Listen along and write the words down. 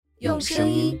用声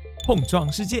音碰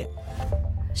撞世界，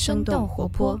生动活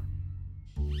泼。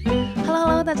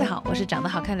Hello， 大家好，我是长得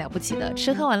好看了不起的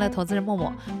吃喝玩乐投资人默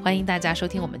默，欢迎大家收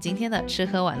听我们今天的吃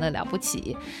喝玩乐了不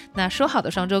起。那说好的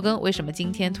双周更，为什么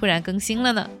今天突然更新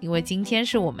了呢？因为今天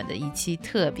是我们的一期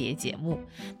特别节目。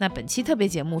那本期特别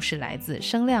节目是来自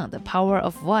声量的 Power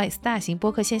of Voice 大型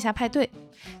播客线下派对。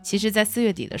其实在4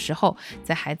月底的时候，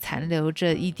在还残留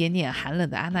着一点点寒冷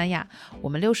的阿那亚，我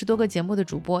们60多个节目的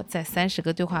主播在30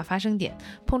个对话发生点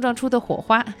碰撞出的火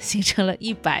花，形成了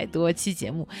100多期节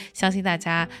目。相信大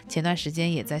家前段时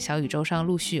间也在小宇宙上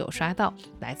陆续有刷到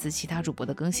来自其他主播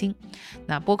的更新，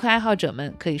那播客爱好者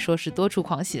们可以说是多处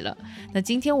狂喜了。那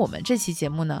今天我们这期节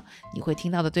目呢，你会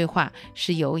听到的对话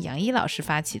是由杨一老师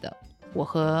发起的，我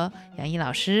和杨一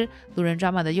老师、路人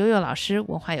抓马的悠悠老师、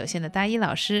文化有限的大一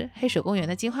老师、黑水公园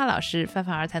的金花老师、泛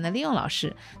泛而谈的利用老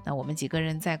师，那我们几个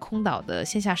人在空岛的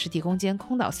线下实体空间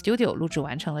空岛 Studio 录制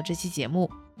完成了这期节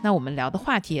目。那我们聊的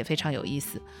话题也非常有意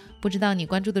思，不知道你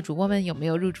关注的主播们有没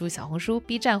有入驻小红书、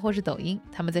B 站或是抖音，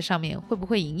他们在上面会不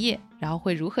会营业，然后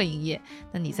会如何营业？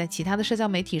那你在其他的社交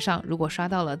媒体上如果刷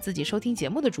到了自己收听节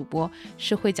目的主播，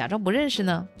是会假装不认识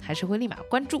呢，还是会立马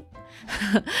关注？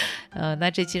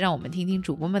那这期让我们听听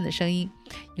主播们的声音，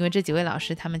因为这几位老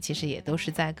师他们其实也都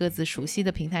是在各自熟悉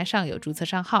的平台上有注册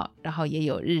账号，然后也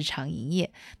有日常营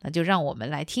业，那就让我们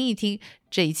来听一听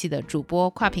这一期的主播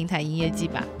跨平台营业记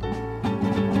吧。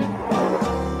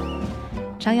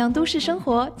徜徉都市生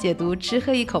活，解读吃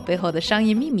喝一口背后的商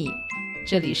业秘密。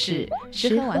这里是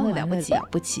吃喝玩乐了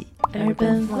不起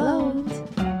Urban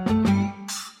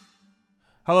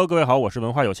Float。Hello， 各位好，我是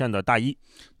文化有限的大一。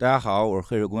大家好，我是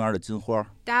黑水公园的金花。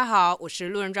大家好，我是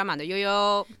路人抓马的悠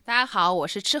悠。大家好，我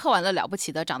是吃喝玩乐了不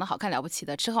起的长得好看了不起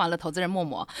的吃喝玩乐投资人默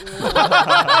默。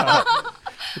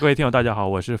各位听友大家好，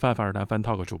我是泛泛而谈翻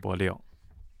talk 主播Leo。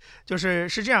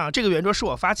是这样，这个圆桌是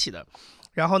我发起的，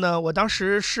然后呢，我当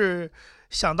时是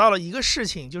想到了一个事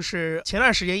情，就是前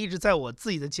段时间一直在我自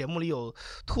己的节目里有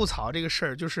吐槽这个事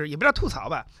儿，就是也不叫吐槽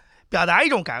吧，表达一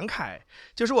种感慨，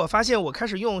就是我发现我开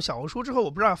始用小红书之后，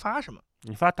我不知道要发什么。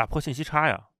你发打破信息差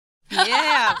呀？别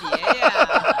呀。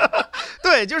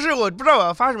对，就是我不知道我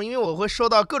要发什么，因为我会收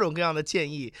到各种各样的建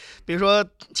议，比如说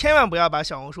千万不要把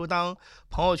小红书当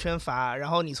朋友圈发，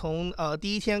然后你从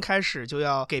第一天开始就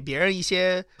要给别人一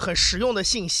些很实用的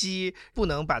信息，不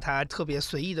能把它特别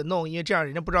随意的弄，因为这样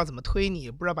人家不知道怎么推你，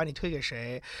不知道把你推给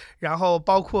谁。然后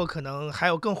包括可能还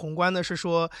有更宏观的是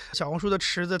说，小红书的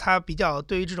池子它比较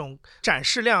对于这种展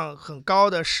示量很高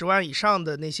的10万以上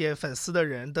的那些粉丝的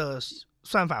人的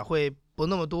算法会不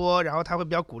那么多，然后他会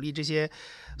比较鼓励这些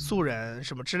素人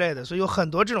什么之类的，所以有很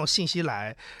多这种信息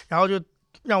来，然后就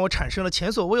让我产生了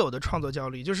前所未有的创作焦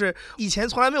虑。就是以前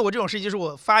从来没有过这种事情，就是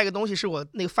我发一个东西，是我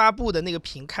那个发布的那个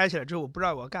屏开起来之后，我不知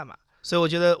道我要干嘛。所以我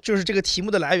觉得就是这个题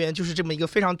目的来源就是这么一个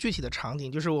非常具体的场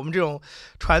景，就是我们这种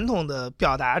传统的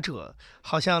表达者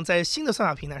好像在新的算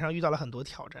法平台上遇到了很多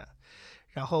挑战。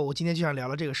然后我今天就想聊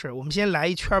聊这个事儿。我们先来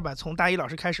一圈吧，从大一老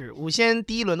师开始。我先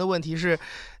第一轮的问题是，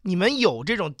你们有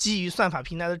这种基于算法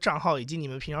平台的账号，以及你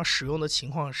们平常使用的情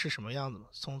况是什么样子吗？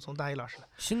从大一老师来。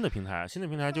新的平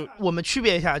台就我们区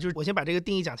别一下，就是我先把这个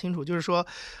定义讲清楚，就是说，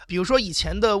比如说以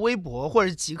前的微博或者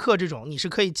是极客这种，你是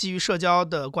可以基于社交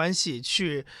的关系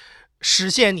去实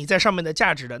现你在上面的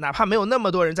价值的，哪怕没有那么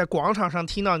多人在广场上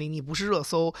听到你，你不是热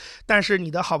搜，但是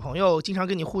你的好朋友经常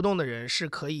跟你互动的人是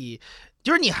可以，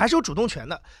就是你还是有主动权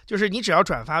的，就是你只要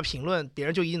转发评论，别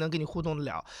人就一定能跟你互动得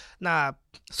了。那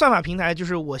算法平台就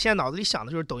是我现在脑子里想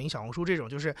的就是抖音、小红书这种，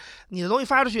就是你的东西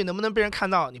发出去能不能被人看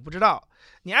到你不知道，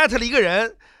你艾特了一个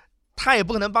人，他也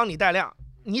不可能帮你带量，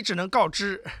你只能告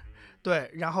知，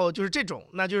对，然后就是这种，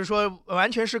那就是说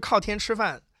完全是靠天吃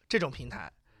饭这种平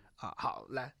台啊。好，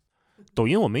来。抖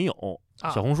音我没有，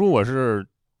小红书我是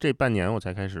这半年我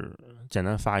才开始简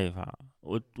单发一发。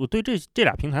我对这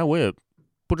俩平台我也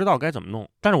不知道该怎么弄，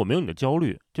但是我没有你的焦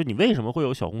虑。就你为什么会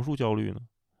有小红书焦虑呢？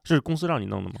是公司让你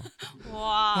弄的吗？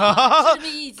哇，致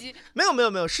命一击！没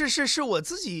有，是我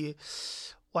自己，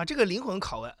哇，这个灵魂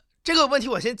拷问。这个问题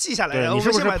我先记下来，然后你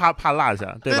是不是怕落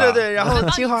下？对，然后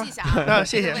金花啊，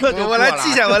谢谢，我来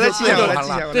记下，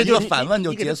这就反问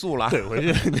就结束了。对，回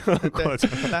去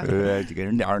对，给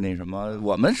人点那什么。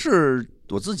我们是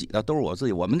我自己的，都是我自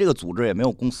己。我们这个组织也没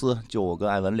有公司，就我跟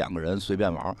艾文2个人随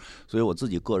便玩，所以我自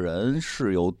己个人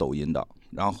是有抖音的。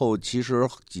然后其实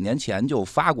几年前就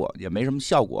发过，也没什么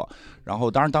效果。然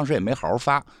后当时也没好好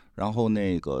发。然后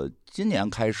那个今年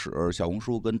开始，小红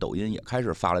书跟抖音也开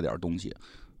始发了点东西。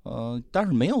但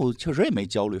是没有，确实也没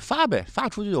焦虑，发呗，发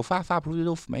出去就发，发不出去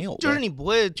就没有。就是你不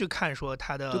会去看说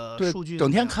它的数据，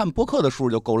整天看播客的数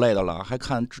就够累的了，还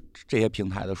看这些平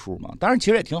台的数嘛？当然，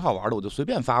其实也挺好玩的，我就随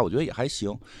便发，我觉得也还行。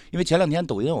因为前2天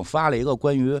抖音我发了一个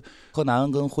关于柯南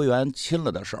跟灰原亲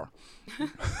了的事儿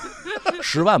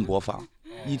，10万播放。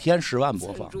1天10万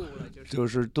播放，就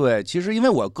是对。其实因为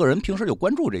我个人平时就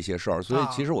关注这些事儿，所以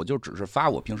其实我就只是发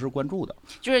我平时关注的。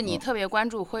就是你特别关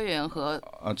注灰原和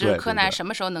就是柯南什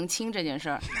么时候能亲这件事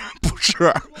儿？不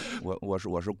是，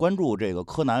我是关注这个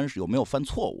柯南有没有犯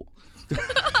错误。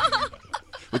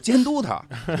我监督他，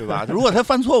对吧？如果他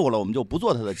犯错误了，我们就不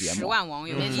做他的节目。10万网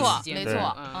友，没错，没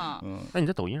错，那你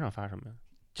在抖音上发什么呀？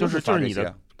就是你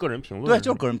的个人评论，对，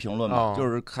就是个人评论嘛，就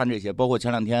是看这些。包括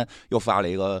前2天又发了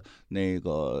一个那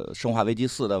个《生化危机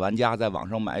4》的玩家在网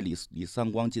上买李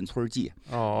三光进村记，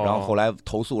然后后来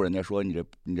投诉人家说你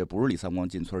这不是李三光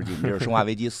进村记，你这是《生化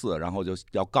危机4》，然后就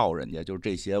要告人家，就是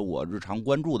这些我日常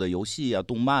关注的游戏啊、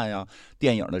动漫呀、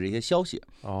电影的这些消息。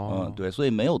对，所以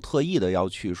没有特意的要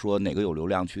去说哪个有流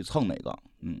量去蹭哪个。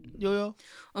悠悠。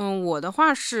我的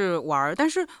话是玩，但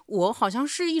是我好像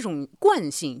是一种惯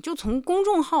性，就从公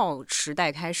众号时代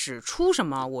开始，出什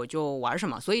么我就玩什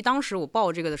么。所以当时我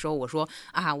报这个的时候，我说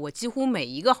啊，我几乎每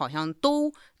一个好像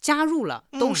都加入了，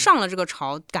都上了这个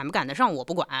潮，赶不赶得上我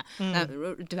不管，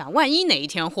对吧？万一哪一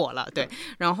天火了，对。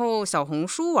然后小红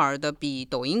书玩的比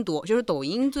抖音多，就是抖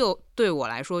音对我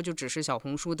来说就只是小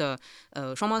红书的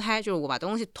双胞胎，就是我把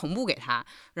东西同步给他，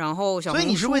然后小红书。所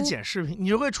以你是会剪视频，你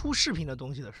是会出视频的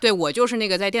东西的。对，我就是那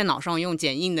个在电脑上用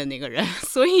剪映的那个人，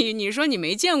所以你说你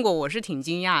没见过，我是挺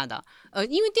惊讶的。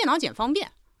因为电脑剪方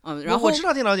便。然后我知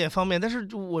道电脑剪方便，但是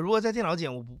我如果在电脑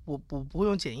剪，我不会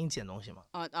用剪映剪东西嘛。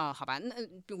好吧，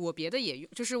那我别的也用，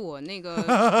就是我那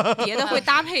个别的会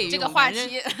搭配这个话题，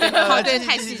对，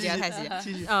太细节。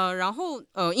然后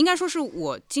应该说是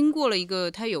我经过了一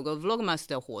个，它有个 Vlogmas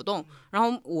的活动，然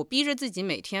后我逼着自己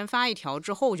每天发一条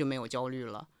之后就没有焦虑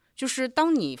了。就是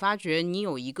当你发觉你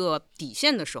有一个底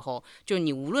线的时候，就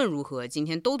你无论如何今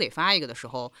天都得发一个的时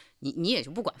候，你也就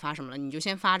不管发什么了，你就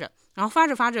先发着，然后发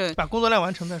着把工作量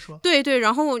完成再说。对，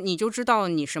然后你就知道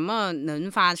你什么能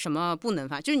发，什么不能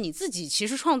发。就是你自己其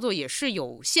实创作也是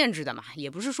有限制的嘛，也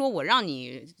不是说我让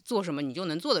你做什么你就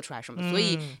能做得出来什么，所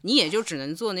以你也就只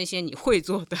能做那些你会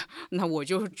做的。那我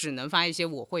就只能发一些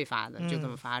我会发的，就这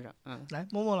么发着。来，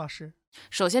默默老师。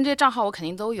首先这些账号我肯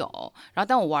定都有，然后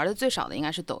但我玩的最少的应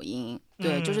该是抖音。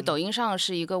对，就是抖音上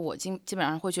是一个我基本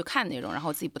上会去看内容，然后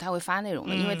我自己不太会发内容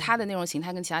的，因为它的内容形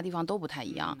态跟其他地方都不太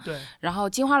一样。对。然后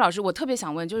金花老师，我特别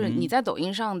想问，就是你在抖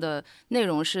音上的内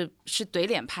容是怼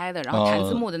脸拍的，然后弹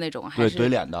字幕的那种，还是对怼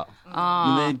脸的啊？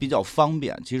因为比较方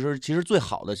便。其实最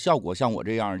好的效果，像我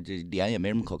这样这脸也没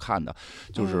什么可看的，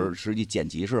就是实际剪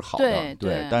辑是好的。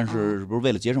对。但是不是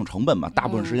为了节省成本嘛？大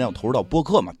部分时间我投入到播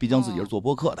客嘛，毕竟自己是做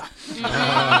播客的。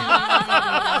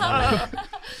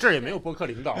这儿也没有播客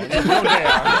领导，你不用这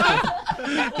样。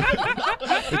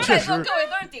确实，各位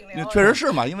都是顶流。确实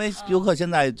是嘛，因为播客现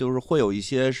在就是会有一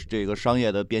些这个商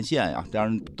业的变现呀，当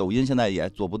然抖音现在也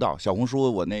做不到。小红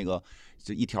书我那个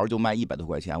就一条就卖100多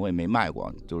块钱，我也没卖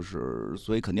过，就是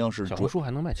所以肯定是小红书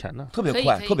还能卖钱呢，特别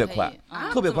快，特别快，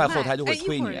特别快，后台就会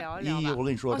推你。我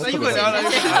跟你说，一会儿聊聊。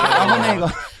然后那个，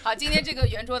好，今天这个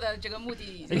圆桌的这个目的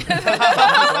已经，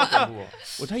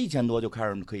我才1000多就开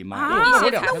始可以卖，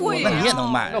那你也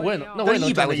能卖，那我也能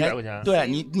100块钱，对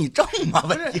你挣嘛？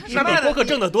问题那比播客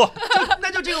挣得多。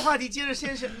那就这个话题接着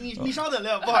先是你稍等，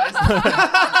不好意思。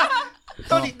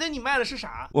到底那你卖的是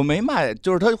啥？我没卖，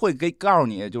就是他会告诉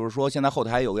你，就是说现在后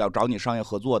台有要找你商业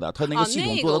合作的，他那个系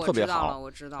统做的特别好，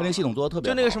我知道，他那个系统做的特别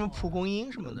好，就那个什么蒲公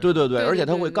英什么的。对，而且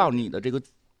他会告诉你的这个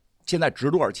现在值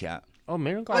多少钱。没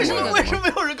人告诉我。为什么没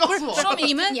有人告诉我？说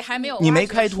明你还没有，你没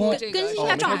开通，更新一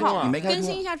下账号，你没开通，更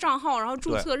新一下账号，然后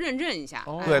注册认证一下。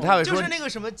对，他会说就是那个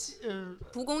什么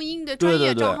蒲公英的专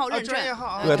业账号认证。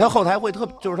对，他后台会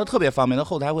就是他特别方便，他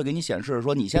后台会给你显示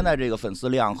说你现在这个粉丝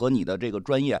量和你的这个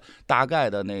专业大概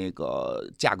的那个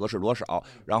价格是多少。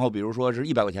然后比如说是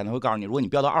100块钱，他会告诉你，如果你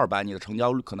标到200，你的成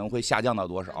交可能会下降到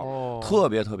多少。特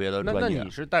别特别的专业。那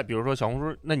你是带，比如说小红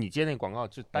书，那你接那广告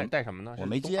就带什么呢？我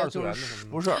没接，就是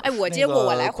不是。我接过，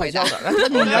我来回答。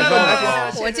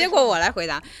我接过，我来回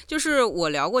答。就是我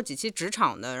聊过几期职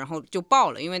场的，然后就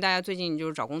爆了，因为大家最近就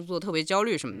是找工作特别焦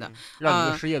虑什么的，让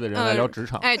一个失业的人来聊职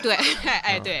场。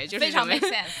对，就是非常 make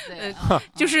sense。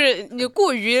就是你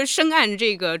过于深谙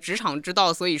这个职场之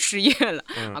道，所以失业了。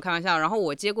开玩笑。然后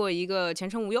我接过一个前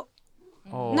程无忧，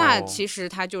那其实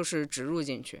他就是植入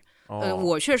进去。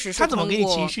我确实是他怎么给你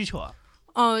提需求啊？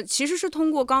其实是通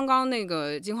过刚刚那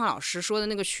个金花老师说的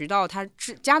那个渠道，他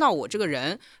加到我这个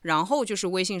人，然后就是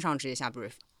微信上直接下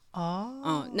brief。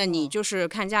哦，那你就是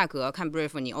看价格看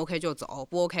brief， 你 OK 就走，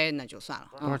不 OK 那就算了。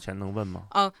多少钱能问吗？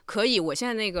可以，我现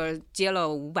在那个接了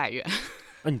500元。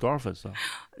你多少粉丝？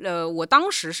我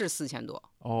当时是4000多。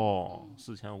哦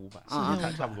，4500，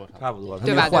差不多，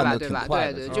对吧？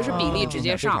对，就是比例直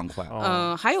接上。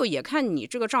还有也看你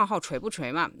这个账号垂不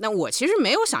垂嘛。那我其实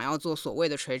没有想要做所谓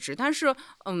的垂直，但是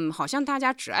好像大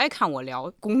家只爱看我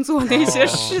聊工作那些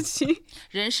事情，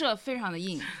人设非常的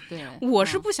硬。对，我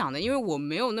是不想的，因为我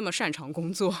没有那么擅长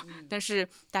工作，但是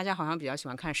大家好像比较喜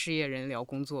欢看事业人聊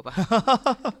工作吧。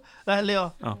来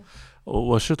，Leo。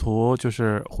我试图就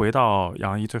是回到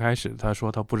杨一最开始，他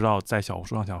说他不知道在小红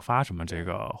书上想发什么这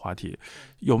个话题，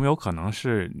有没有可能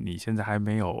是你现在还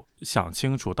没有想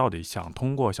清楚到底想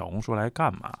通过小红书来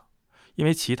干嘛？因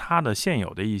为其他的现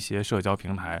有的一些社交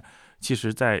平台，其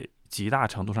实在极大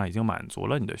程度上已经满足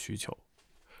了你的需求，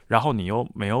然后你又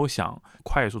没有想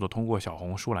快速的通过小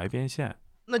红书来变现。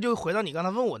那就回到你刚才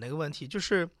问我那个问题，就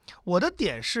是我的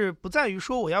点是不在于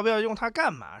说我要不要用它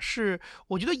干嘛，是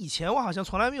我觉得以前我好像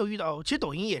从来没有遇到，其实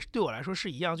抖音也是对我来说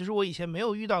是一样，就是我以前没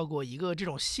有遇到过一个这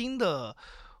种新的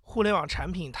互联网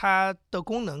产品，它的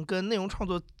功能跟内容创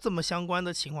作这么相关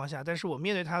的情况下，但是我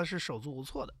面对它是手足无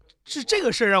措的，是这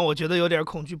个事让我觉得有点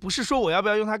恐惧，不是说我要不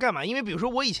要用它干嘛，因为比如说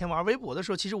我以前玩微博的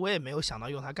时候，其实我也没有想到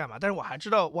用它干嘛，但是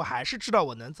我还是知道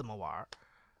我能怎么玩。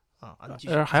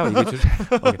还有一个就是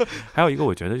还有一个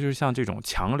我觉得就是像这种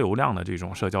强流量的这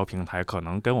种社交平台，可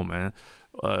能跟我们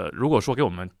如果说给我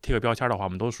们贴个标签的话，我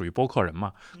们都属于播客人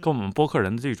嘛，跟我们播客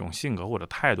人的这种性格或者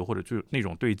态度或者就那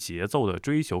种对节奏的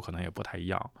追求可能也不太一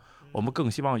样，我们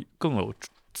更希望更有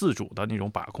自主的那种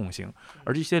把控性，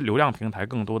而这些流量平台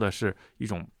更多的是一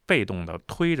种被动的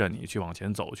推着你去往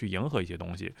前走，去迎合一些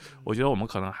东西。我觉得我们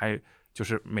可能还就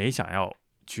是没想要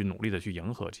去努力的去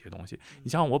迎合这些东西。你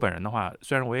像我本人的话，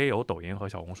虽然我也有抖音和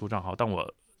小红书账号，但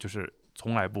我就是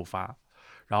从来不发，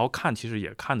然后看其实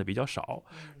也看的比较少。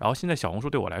然后现在小红书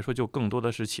对我来说就更多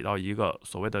的是起到一个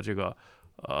所谓的这个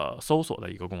搜索的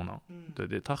一个功能。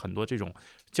对，它很多这种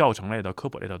教程类的科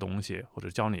普类的东西，或者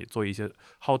教你做一些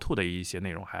how to 的一些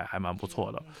内容还蛮不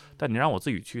错的。但你让我自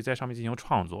己去在上面进行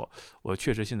创作，我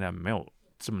确实现在没有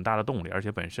这么大的动力，而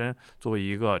且本身作为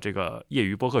一个这个业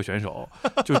余播客选手，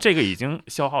就这个已经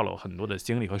消耗了很多的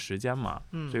精力和时间嘛，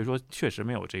所以说确实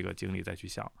没有这个精力再去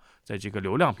想在这个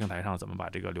流量平台上怎么把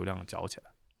这个流量搅起来。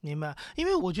明白，因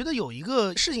为我觉得有一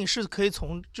个事情是可以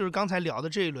从就是刚才聊的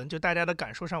这一轮就大家的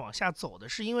感受上往下走的，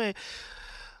是因为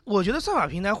我觉得算法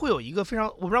平台会有一个非常，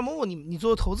我不知道某某你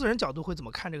作为投资人角度会怎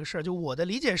么看这个事儿，就我的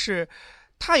理解是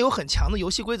它有很强的游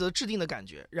戏规则制定的感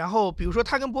觉，然后比如说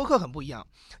它跟播客很不一样，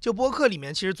就播客里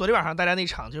面其实昨天晚上大家那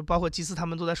场就包括基斯他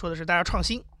们都在说的是大家创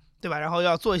新，对吧？然后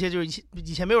要做一些就是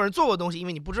以前没有人做过的东西，因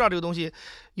为你不知道这个东西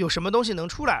有什么东西能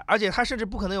出来，而且它甚至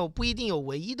不一定有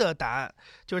唯一的答案，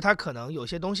就是它可能有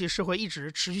些东西是会一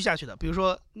直持续下去的。比如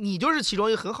说你就是其中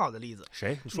一个很好的例子。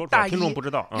谁？你说出来，听众不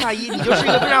知道。大一，你就是一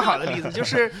个非常好的例子，就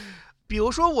是比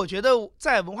如说，我觉得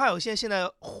在文化有限现在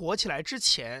火起来之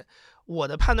前，我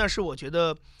的判断是，我觉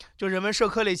得就人文社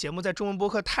科类节目在中文播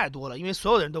客太多了，因为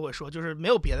所有的人都会说，就是没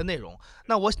有别的内容。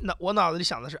那我脑子里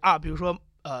想的是比如说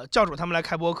教主他们来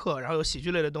开播客，然后有喜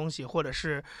剧类的东西，或者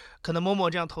是可能某某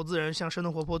这样投资人像生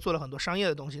动活泼做了很多商业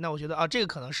的东西。那我觉得这个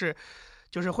可能是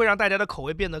就是会让大家的口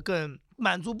味变得更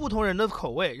满足不同人的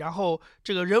口味，然后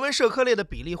这个人文社科类的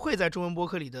比例会在中文播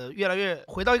客里的越来越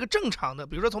回到一个正常的，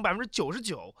比如说从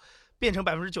99%变成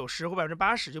90%或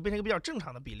80%，就变成一个比较正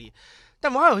常的比例。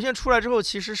但文化有限出来之后，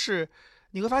其实是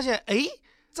你会发现，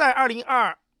在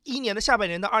2021年的下半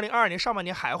年到2022年上半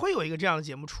年还会有一个这样的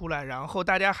节目出来，然后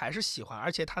大家还是喜欢，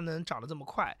而且它能涨得这么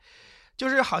快，就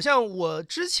是好像我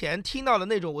之前听到的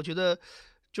那种，我觉得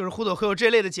就是互抖会有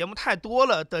这类的节目太多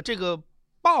了的这个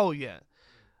抱怨，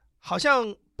好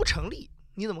像不成立。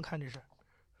你怎么看这事？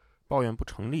抱怨不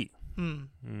成立。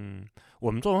我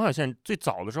们做文化有限最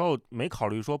早的时候没考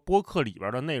虑说播客里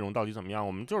边的内容到底怎么样，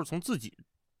我们就是从自己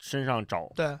身上找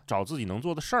自己能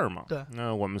做的事儿嘛。对，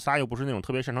那我们仨又不是那种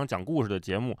特别擅长讲故事的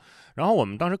节目，然后我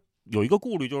们当时有一个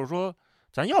顾虑，就是说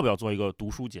咱要不要做一个读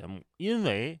书节目？因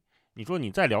为你说你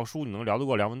再聊书，你能聊得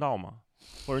过梁文道吗？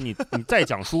或者你再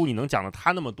讲书，你能讲的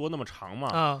他那么多那么长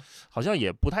吗？好像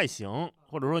也不太行。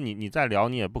或者说你再聊，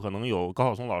你也不可能有高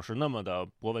晓松老师那么的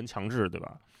博闻强志，对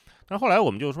吧？但后来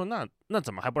我们就说，那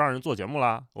怎么还不让人做节目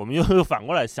啦？我们又反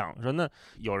过来想说，那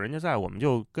有人家在，我们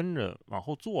就跟着往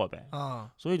后做呗。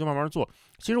所以就慢慢做。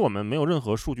其实我们没有任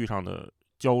何数据上的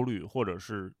焦虑或者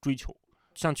是追求。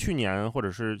像去年或者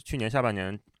是去年下半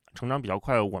年成长比较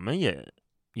快，我们也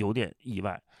有点意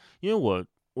外，因为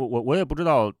我也不知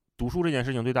道读书这件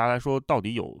事情对大家来说到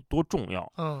底有多重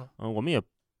要。我们也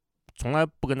从来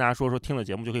不跟大家说听了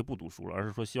节目就可以不读书了，而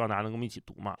是说希望大家能跟我们一起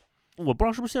读嘛。我不知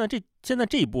道是不是现在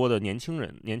这一波的年轻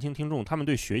听众，他们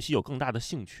对学习有更大的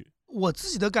兴趣。我自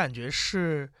己的感觉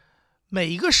是，每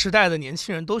一个时代的年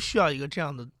轻人都需要一个这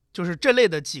样的，就是这类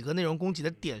的几个内容供给的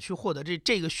点去获得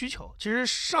这个需求。其实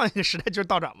上一个时代就是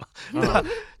道长嘛，对吧？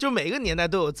就每一个年代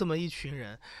都有这么一群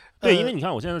人。对，因为你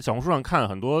看，我现在在小红书上看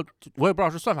很多，我也不知道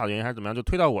是算法的原因还是怎么样，就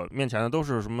推到我面前的都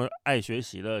是什么爱学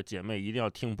习的姐妹一定要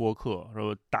听播客，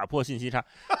说打破信息差，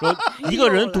说一个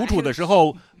人独处的时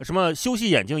候，什么休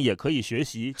息眼睛也可以学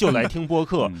习，就来听播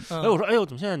客。哎，我说，哎呦，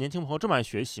怎么现在年轻朋友这么爱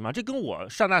学习嘛？这跟我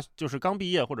上就是刚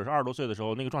毕业或者是20多岁的时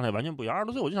候那个状态完全不一样。20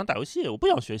多岁我就想打游戏，我不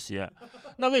想学习。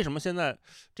那为什么现在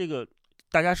这个？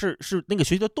大家是那个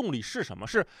学习的动力是什么？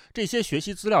是这些学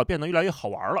习资料变得越来越好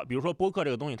玩了，比如说播客这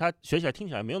个东西，它学起来听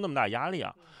起来没有那么大压力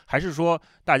啊，还是说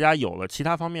大家有了其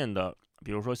他方面的，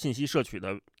比如说信息摄取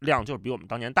的量就是比我们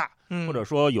当年大，或者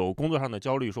说有工作上的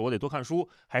焦虑，说我得多看书，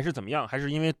还是怎么样？还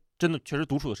是因为真的确实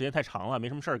独处的时间太长了，没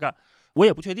什么事儿干？我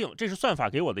也不确定，这是算法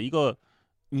给我的一个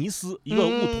迷思，一个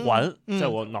雾团在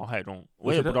我脑海中，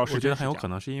我也不知道是。我觉得很有可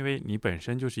能是因为你本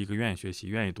身就是一个愿意学习、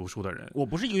愿意读书的人。我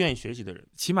不是一个愿意学习的人，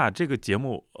起码这个节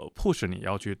目push 你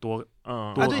要去多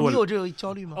对，你有这个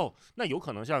焦虑吗？哦，那有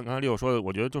可能像刚才Leo说的，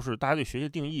我觉得就是大家对学习的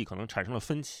定义可能产生了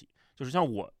分歧。就是像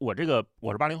我是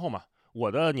80后嘛，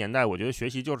我的年代，我觉得学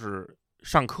习就是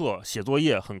上课写作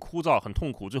业很枯燥、很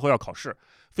痛苦，最后要考试，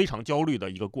非常焦虑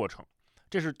的一个过程。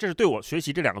这是对我学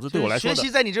习这2个字对我来说的，学习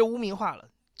在你这污名化了。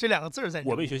这2个字在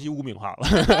我被学习污名化了。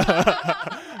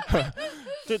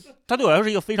它对我来说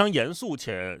是一个非常严肃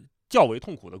且较为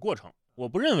痛苦的过程。我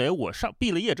不认为我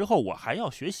毕了业之后我还要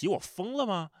学习，我疯了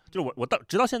吗？就是我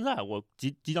直到现在，我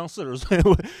即将40岁，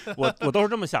我都是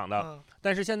这么想的。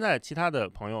但是现在其他的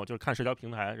朋友就是看社交平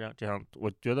台这样，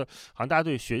我觉得好像大家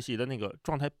对学习的那个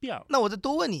状态变了。那我再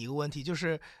多问你一个问题，就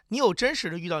是你有真实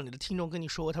的遇到你的听众跟你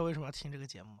说过他为什么要听这个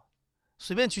节目吗？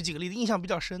随便举几个例子，印象比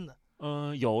较深的。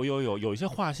有一些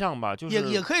画像吧，就是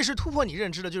也可以是突破你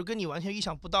认知的，就是跟你完全意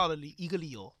想不到的一个理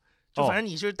由。就反正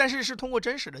你但是通过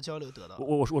真实的交流得到。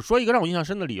我说一个让我印象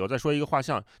深的理由，再说一个画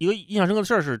像。一个印象深刻的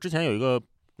事儿是，之前有一个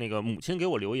那个母亲给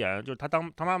我留言，就是她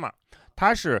妈妈，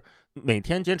她是每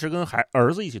天坚持跟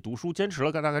儿子一起读书，坚持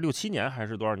了大概6、7年还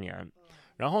是多少年。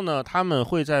然后呢，他们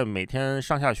会在每天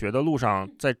上下学的路上，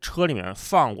在车里面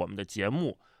放我们的节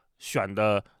目。选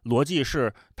的逻辑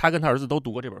是他跟他儿子都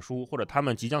读过这本书，或者他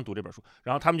们即将读这本书，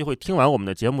然后他们就会听完我们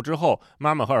的节目之后，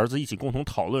妈妈和儿子一起共同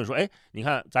讨论说，哎，你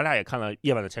看咱俩也看了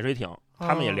夜晚的潜水艇，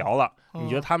他们也聊了，你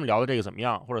觉得他们聊的这个怎么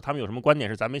样？或者他们有什么观点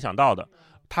是咱没想到的？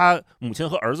他母亲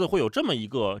和儿子会有这么一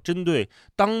个针对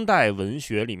当代文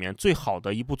学里面最好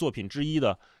的一部作品之一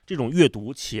的这种阅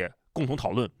读且共同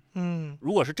讨论。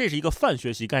如果这是一个泛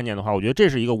学习概念的话，我觉得这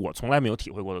是一个我从来没有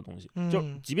体会过的东西。就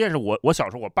即便是我小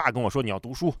时候，我爸跟我说你要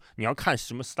读书，你要看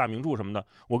什么4大名著什么的，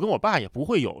我跟我爸也不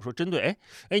会有说针对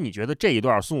哎，你觉得这一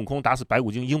段孙悟空打死白骨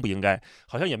精应不应该？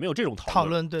好像也没有这种讨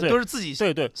论，对，都是自己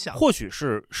对想。或许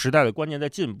是时代的观念在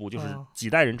进步，就是几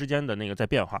代人之间的那个在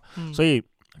变化，所以。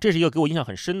这是一个给我印象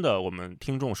很深的我们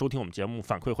听众收听我们节目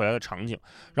反馈回来的场景。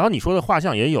然后你说的画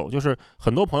像也有，就是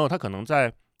很多朋友他可能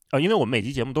在因为我们每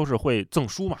集节目都是会赠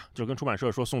书嘛，就跟出版社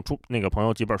说送出那个朋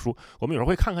友几本书，我们有时候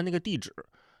会看看那个地址。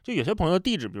就有些朋友的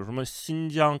地址，比如什么新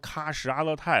疆喀什阿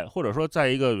勒泰，或者说在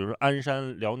一个比如说鞍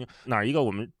山辽宁哪一个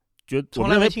我们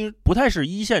认为不太是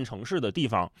1线城市的地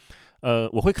方，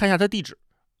我会看一下他地址，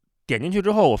点进去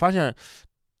之后，我发现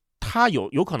他有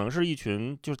可能是一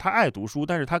群就是他爱读书，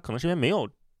但是他可能是因为没有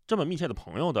这么密切的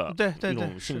朋友的一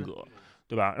种性格。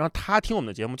对吧？然后他听我们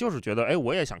的节目，就是觉得，哎，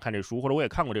我也想看这书，或者我也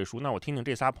看过这书，那我听听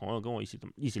这仨朋友跟我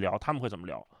一起聊，他们会怎么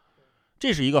聊？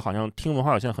这是一个好像听文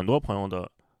化有限很多朋友的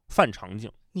泛场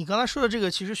景。你刚才说的这个，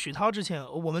其实许涛之前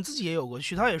我们自己也有过，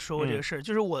许涛也说过这个事儿。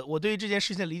就是我对于这件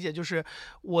事情的理解，就是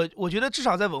我觉得至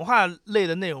少在文化类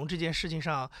的内容这件事情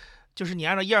上。就是你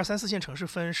按照1、2、3、4线城市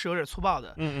分是有点粗暴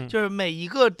的，就是每一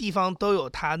个地方都有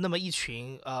他那么一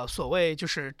群所谓就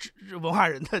是文化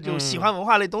人的，就喜欢文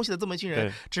化类东西的这么一群人，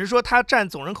只是说他占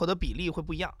总人口的比例会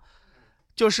不一样。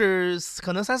就是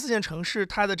可能3、4线城市，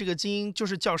他的这个精英就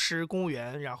是教师、公务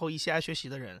员，然后一些爱学习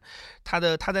的人，他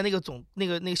在那个那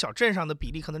个小镇上的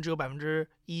比例可能只有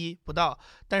1%不到，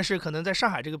但是可能在上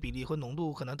海这个比例或浓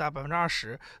度可能达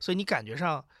20%，所以你感觉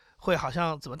上。会好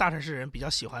像怎么大城市人比较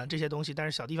喜欢这些东西，但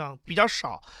是小地方比较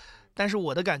少。但是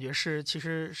我的感觉是，其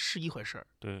实是一回事儿。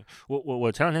对，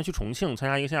我前2天去重庆参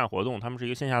加一个线下活动，他们是一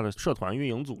个线下的社团运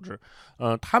营组织，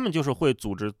他们就是会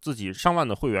组织自己上万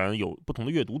的会员有不同的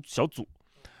阅读小组，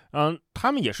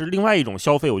他们也是另外一种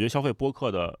消费，我觉得消费播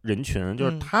客的人群，就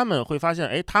是他们会发现，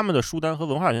哎，他们的书单和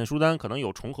文化有限书单可能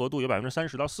有重合度，有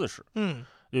30%到40%。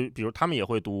比如他们也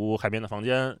会读《海边的房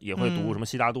间》，也会读什么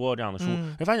悉达多这样的书，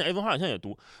会发现文化有限也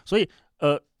读，所以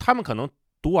他们可能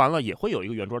读完了也会有一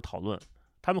个圆桌讨论，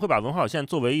他们会把文化有限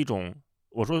作为一种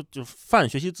我说就泛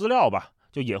学习资料吧。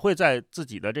就也会在自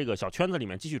己的这个小圈子里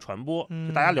面继续传播，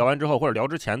就大家聊完之后或者聊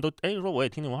之前都说我也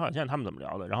听听文化有限他们怎么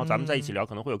聊的，然后咱们在一起聊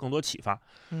可能会有更多启发，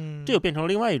这就变成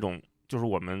另外一种就是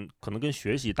我们可能跟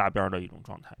学习搭边的一种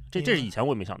状态，这是以前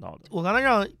我也没想到的。我刚才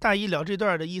让大一聊这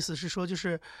段的意思是说，就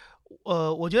是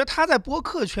我觉得他在播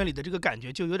客圈里的这个感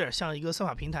觉就有点像一个算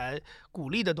法平台鼓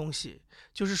励的东西，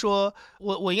就是说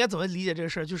我应该怎么理解这个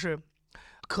事儿，就是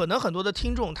可能很多的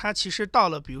听众他其实到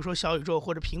了比如说小宇宙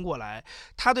或者苹果来，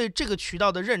他对这个渠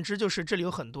道的认知就是这里有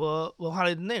很多文化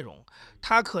类的内容，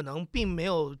他可能并没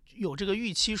有这个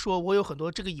预期说我有很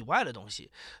多这个以外的东西，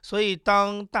所以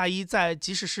当大一在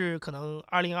即使是可能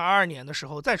2022年的时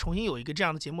候再重新有一个这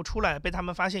样的节目出来被他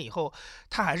们发现以后，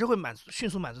他还是会迅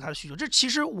速满足他的需求。这其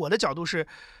实我的角度是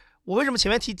我为什么前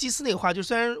面提基斯那个话，就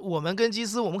虽然我们跟基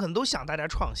斯我们可能都想大家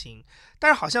创新，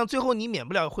但是好像最后你免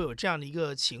不了会有这样的一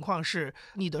个情况，是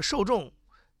你的受众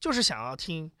就是想要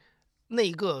听那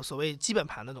一个所谓基本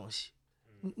盘的东西。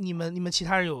你们其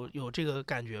他人有这个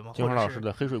感觉吗？金花老师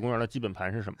的黑水公园的基本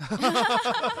盘是什么？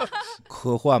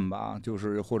科幻吧，就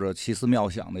是或者奇思妙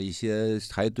想的一些，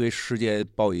还对世界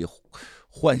抱以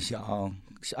幻想、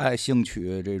爱兴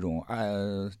趣这种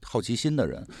好奇心的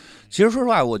人。其实说实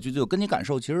话，我就跟你感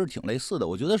受其实挺类似的。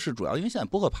我觉得是主要因为现在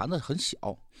播客盘子很小，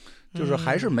就是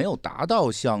还是没有达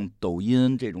到像抖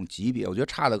音这种级别，我觉得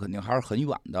差的肯定还是很远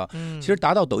的。其实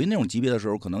达到抖音那种级别的时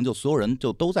候，可能就所有人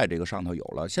就都在这个上头有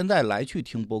了。现在来去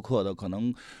听播客的，可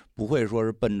能不会说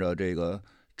是奔着这个。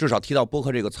至少提到播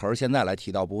客这个词儿，现在来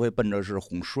提到不会奔着是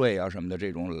哄睡啊什么的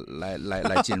这种来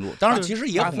进入。当然，其实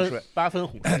也哄睡，8分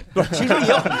哄睡，不是，其实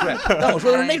也哄睡。但我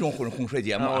说的是那种哄睡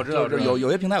节目，我知道，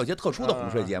有些平台有些特殊的哄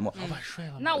睡节目。晚睡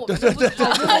了，那我对，不，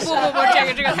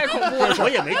这个太恐怖了。我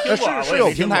也没听过，是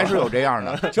有平台是有这样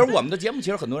的。其实我们的节目，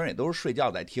其实很多人也都是睡觉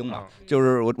在听嘛。就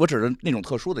是我指的那种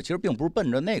特殊的，其实并不是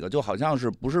奔着那个，就好像是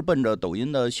不是奔着抖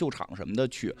音的秀场什么的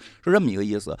去，是这么一个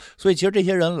意思。所以其实这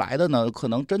些人来的呢，可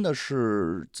能真的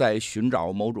是在寻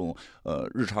找某种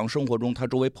日常生活中他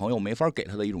周围朋友没法给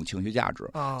他的一种情绪价值。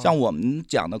像我们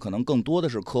讲的可能更多的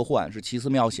是科幻，是奇思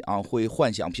妙想，会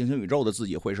幻想平行宇宙的自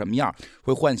己会什么样，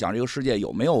会幻想这个世界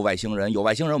有没有外星人，有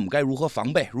外星人我们该如何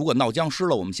防备，如果闹僵尸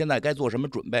了我们现在该做什么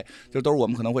准备，这都是我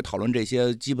们可能会讨论这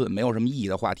些基本没有什么意义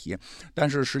的话题。但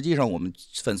是实际上我们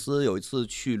粉丝有一次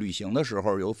去旅行的时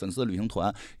候，有粉丝旅行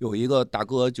团，有一个大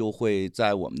哥就会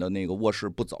在我们的那个卧室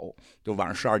不走，就晚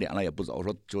上12点了也不走，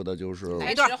说的就是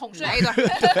来一段哄睡，来一段，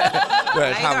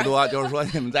对，差不多就是说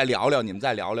你们再聊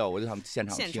聊，我就想现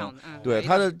场听。对，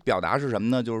他的表达是什么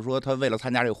呢？就是说他为了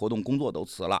参加这个活动，工作都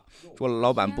辞了，说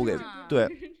老板不给，对，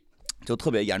就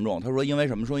特别严重。他说因为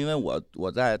什么？说因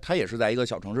为他也是在一个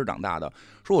小城市长大的，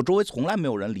说我周围从来没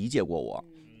有人理解过我，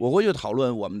我会去讨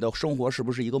论我们的生活是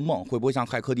不是一个梦，会不会像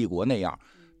骇客帝国那样，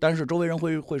但是周围人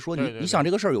会说你想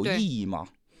这个事儿有意义吗？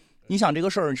你想这个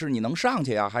事儿是你能上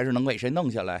去呀，还是能给谁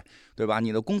弄下来，对吧？你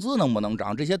的工资能不能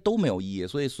涨，这些都没有意义。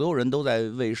所以所有人都在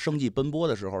为生计奔波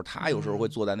的时候，他有时候会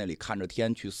坐在那里看着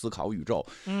天去思考宇宙，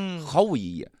毫无意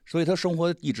义。所以他生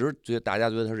活一直觉得大家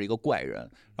觉得他是一个怪人，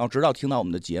然后直到听到我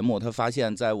们的节目，他发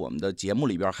现在我们的节目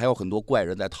里边还有很多怪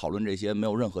人在讨论这些没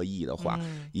有任何意义的话，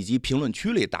以及评论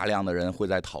区里大量的人会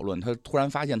在讨论，他突然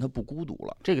发现他不孤独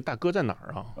了。这个大哥在哪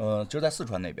儿啊？就在四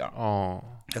川那边。哦，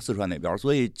在四川那边，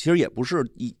所以其实也不是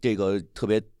这个特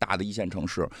别大的一线城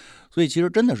市，所以其实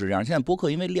真的是这样。现在播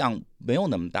客因为量没有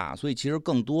那么大，所以其实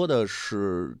更多的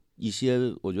是一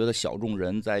些我觉得小众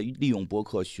人在利用播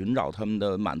客寻找他们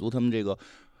的满足他们这个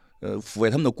抚慰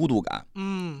他们的孤独感。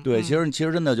对，其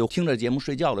实真的就听着节目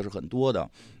睡觉的是很多的。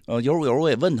有时候我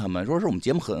也问他们，说是我们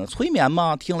节目很催眠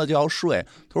吗？听了就要睡？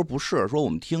他说不是，说我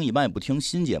们听一般也不听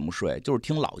新节目睡，就是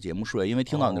听老节目睡，因为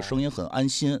听到你的声音很安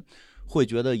心。会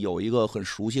觉得有一个很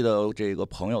熟悉的这个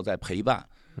朋友在陪伴。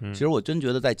其实我真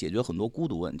觉得在解决很多孤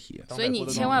独问题。所以你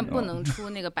千万不能出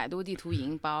那个百度地图语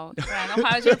音包，不然的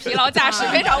话就是疲劳驾驶，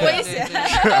非常危险。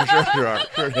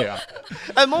是这样。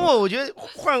哎，某某，我觉得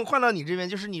换到你这边，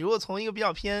就是你如果从一个比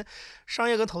较偏商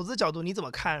业跟投资角度，你怎么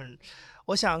看？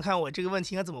我想想看，我这个问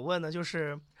题应该怎么问呢？就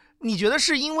是你觉得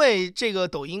是因为这个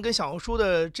抖音跟小红书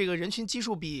的这个人群基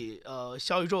数比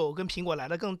小宇宙跟苹果来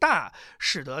的更大，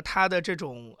使得它的这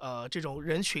种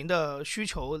人群的需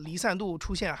求离散度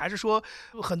出现，还是说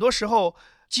很多时候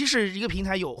即使一个平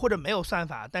台有或者没有算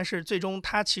法，但是最终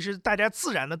它其实大家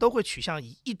自然的都会取向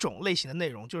一种类型的内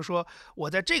容，就是说我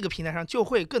在这个平台上就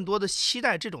会更多的期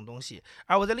待这种东西，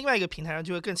而我在另外一个平台上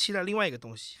就会更期待另外一个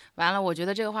东西。完了，我觉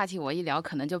得这个话题我一聊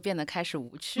可能就变得开始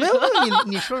无趣。没有，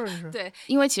你说。对，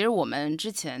因为其实我们之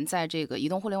前在这个移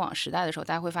动互联网时代的时候，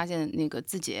大家会发现那个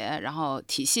字节，然后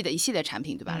体系的一系列产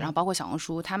品，对吧？然后包括小红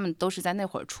书，他们都是在那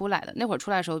会儿出来的。那会儿出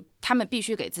来的时候，他们必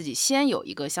须给自己先有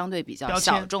一个相对比较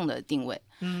小众的定位。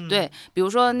对，比如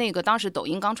说那个当时抖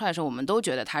音刚出来的时候，我们都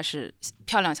觉得它是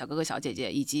漂亮小哥哥小姐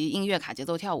姐以及音乐卡节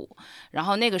奏跳舞。然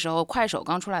后那个时候快手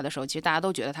刚出来的时候，其实大家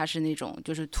都觉得它是那种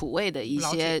就是土味的一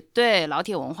些对老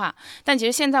铁文化。但其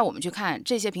实现在我们去看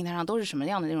这些平台上都是什么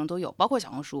样的内容都有，包括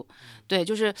小红书。对，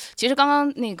就是其实刚刚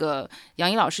那个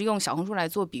杨一老师用小红书来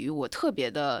做比喻，我特别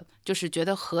的就是觉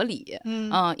得合理。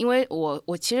因为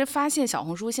我其实发现小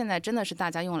红书现在真的是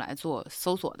大家用来做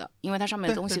搜索的，因为它上面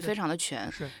的东西非常的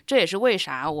全。这也是为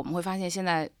啥我们会发现现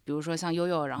在比如说像悠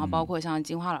悠，然后包括像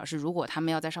金花老师，如果他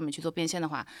们要在上面去做变现的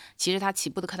话，其实它起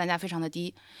步的客单价非常的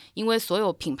低，因为所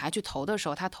有品牌去投的时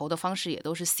候，它投的方式也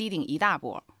都是 seeding 一大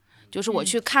波。就是我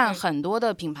去看很多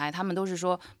的品牌，他们都是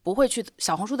说不会去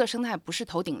小红书的生态不是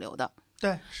投顶流的。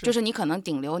对，就是你可能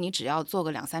顶流，你只要做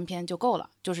个2-3篇就够了，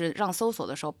就是让搜索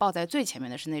的时候报在最前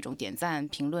面的是那种点赞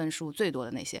评论数最多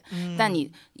的那些。但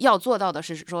你要做到的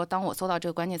是说，当我搜到这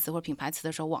个关键词或者品牌词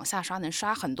的时候，往下刷能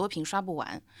刷很多屏刷不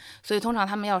完，所以通常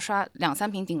他们要刷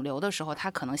2-3屏顶流的时候，他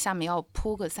可能下面要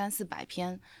铺个300-400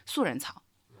篇素人草。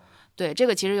对，这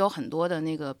个其实有很多的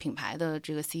那个品牌的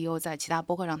这个 CEO 在其他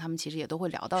播客上，他们其实也都会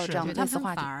聊到这样的类似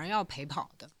话题。反而要陪跑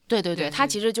的。对，他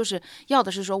其实就是要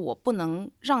的是说，我不能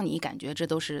让你感觉这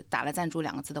都是打了赞助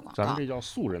2个字的广告。咱们这叫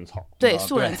素人草。对，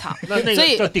素人草。那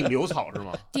个叫顶流草是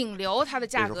吗？顶流它的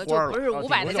价格就不是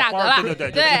500的价格了。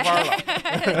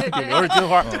对，顶流是金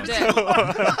花。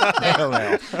没有，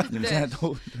你们现在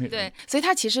都对，所以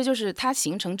它其实就是它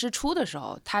形成之初的时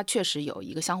候，它确实有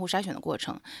一个相互筛选的过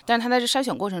程，但是它在这筛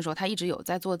选过程的时候，它一直有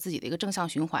在做自己的一个正向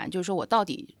循环，就是说我到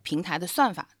底平台的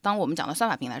算法，当我们讲到算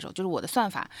法平台的时候，就是我的算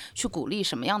法去鼓励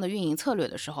什么样的运营策略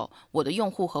的时候，我的用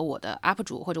户和我的 UP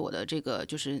主或者我的这个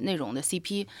就是内容的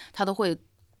CP， 它都会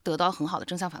得到很好的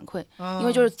正向反馈。因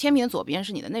为就是天平的左边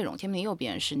是你的内容，天平的右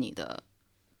边是你的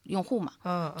用户嘛。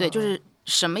对，就是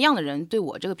什么样的人对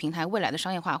我这个平台未来的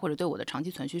商业化或者对我的长期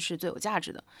存续是最有价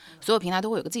值的，所有平台都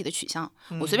会有个自己的取向。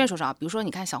我随便说说啊，比如说你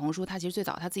看小红书，它其实最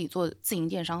早它自己做自营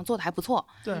电商做的还不错，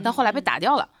但后来被打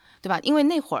掉了。对吧？因为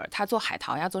那会儿他做海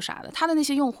淘呀，做啥的，他的那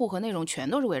些用户和内容全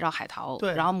都是围绕海淘，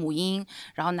然后母婴，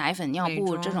然后奶粉、尿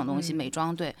布这种东西，美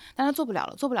妆，对。但他做不了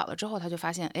了之后，他就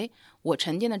发现，哎，我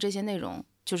沉淀的这些内容，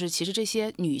就是其实这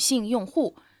些女性用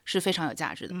户是非常有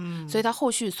价值的。所以他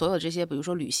后续所有这些，比如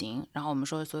说旅行，然后我们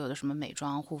说所有的什么美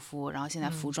妆、护肤，然后现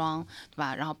在服装，对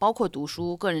吧？然后包括读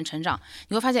书、个人成长，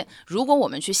你会发现，如果我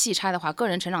们去细拆的话，个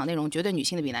人成长内容绝对女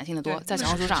性的比男性的多，在小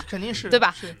红书上，肯定是，对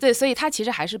吧？对，所以它其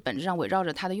实还是本质上围绕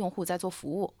着它的用户在做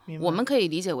服务。我们可以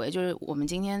理解为，就是我们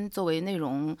今天作为内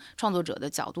容创作者的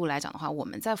角度来讲的话，我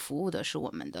们在服务的是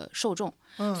我们的受众。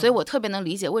所以我特别能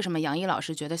理解为什么杨一老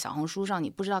师觉得小红书上你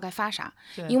不知道该发啥，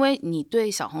因为你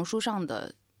对小红书上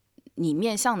的你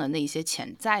面向的那些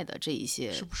潜在的这一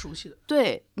些是不熟悉的，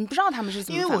对，你不知道他们是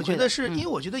怎么反馈的。因为我觉得是，因为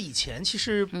我觉得以前其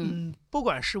实不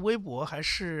管是微博还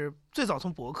是最早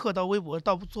从博客到微博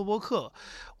到做播客，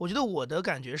我觉得我的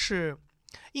感觉是，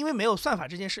因为没有算法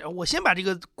这件事，我先把这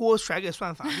个锅甩给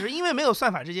算法，就是因为没有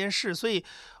算法这件事，所以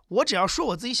我只要说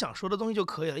我自己想说的东西就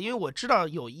可以了。因为我知道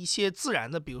有一些自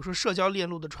然的，比如说社交链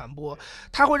路的传播，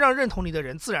它会让认同你的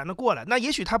人自然的过来。那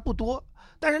也许它不多，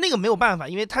但是那个没有办法，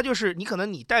因为它就是你可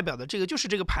能你代表的这个就是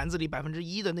这个盘子里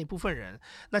1%的那部分人，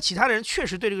那其他的人确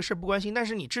实对这个事不关心，但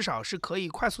是你至少是可以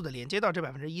快速的连接到这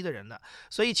1%的人的。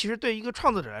所以其实对于一个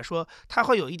创作者来说，他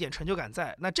会有一点成就感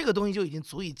在，那这个东西就已经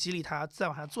足以激励他再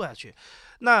往下做下去。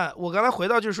那我刚才回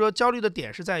到就是说焦虑的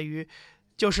点是在于，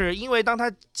就是因为当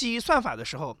他基于算法的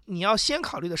时候，你要先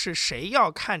考虑的是谁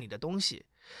要看你的东西，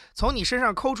从你身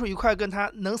上抠出一块跟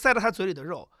他能塞到他嘴里的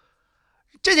肉。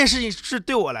这件事情是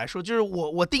对我来说，就是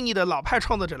我定义的老派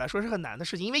创作者来说是很难的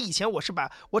事情，因为以前我是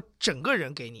把我整个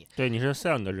人给你，对，你是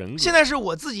塞你的人格。现在是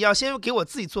我自己要先给我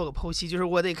自己做个剖析，就是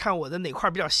我得看我的哪块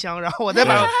比较香，然后我再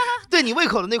把对你胃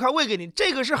口的那块喂给你，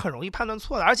这个是很容易判断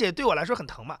错的，而且对我来说很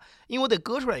疼嘛，因为我得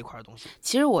割出来一块东西。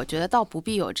其实我觉得倒不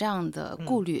必有这样的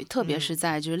顾虑，特别是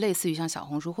在就是类似于像小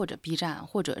红书或者 B 站，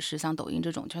或者是像抖音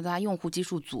这种，就是它用户基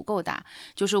数足够大，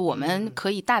就是我们可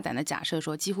以大胆的假设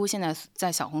说，几乎现在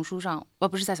在小红书上，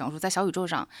不是在小红书，在小宇宙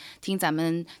上听咱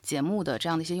们节目的这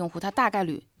样的一些用户，他大概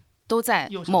率都在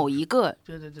某一个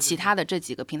其他的这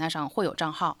几个平台上会有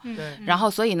账号，然后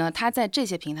所以呢，他在这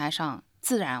些平台上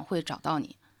自然会找到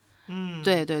你。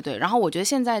对对对。然后我觉得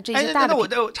现在这些大的，我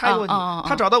插一个问题，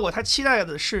他找到我，他期待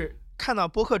的是看到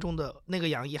播客中的那个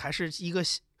杨毅，还是一个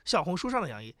小红书上的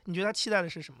杨毅？你觉得他期待的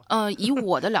是什么？以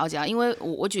我的了解啊，因为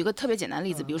我举一个特别简单的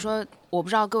例子，比如说，我不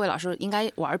知道各位老师应该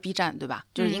玩 B 站对吧？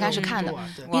就是应该是看的。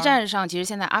B 站上其实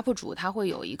现在 UP 主他会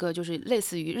有一个就是类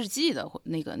似于日记的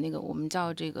那个我们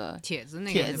叫这个帖子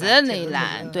那一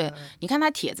栏。对，你看他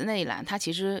帖子那一栏，他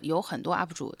其实有很多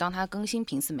UP 主，当他更新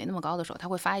频次没那么高的时候，他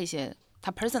会发一些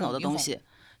他 personal 的东西。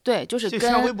对，就是跟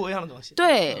像微博一样的东西。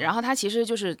对，然后他其实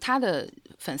就是他的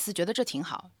粉丝觉得这挺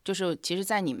好，就是其实，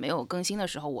在你没有更新的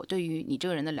时候，我对于你这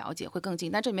个人的了解会更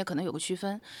近。但这里面可能有个区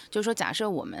分，就是说，假设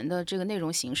我们的这个内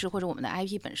容形式或者我们的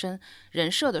IP 本身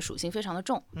人设的属性非常的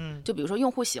重，就比如说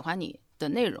用户喜欢你的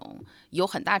内容，有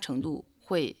很大程度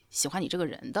会喜欢你这个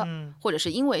人的，或者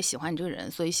是因为喜欢你这个人，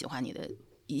所以喜欢你的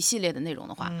一系列的内容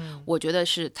的话，我觉得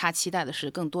是他期待的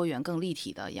是更多元、更立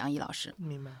体的杨毅老师。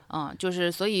明白。就是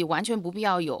所以完全不必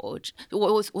要有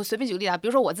我随便举个例子啊，比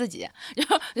如说我自己，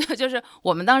就是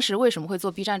我们当时为什么会做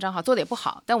B 站账号，做的也不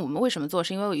好，但我们为什么做，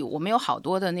是因为我们有好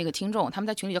多的那个听众，他们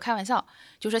在群里就开玩笑，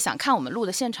就是想看我们录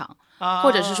的现场，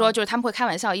或者是说就是他们会开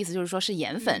玩笑，意思就是说是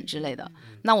颜粉之类的，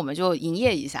那我们就营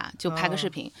业一下，就拍个视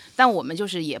频，但我们就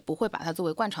是也不会把它作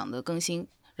为惯常的更新。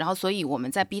然后，所以我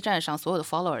们在 B 站上所有的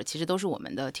follower 其实都是我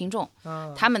们的听众，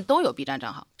他们都有 B 站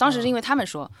账号。当时是因为他们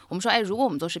说，我们说，哎，如果我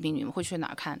们做视频，你们会去哪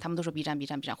儿看？他们都说 B 站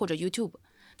或者 YouTube。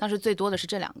当时最多的是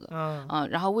这两个，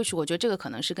然后 which 我觉得这个可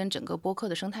能是跟整个播客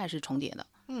的生态是重叠的，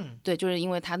对，就是因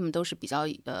为他们都是比较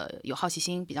有好奇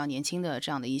心、比较年轻的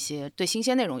这样的一些对新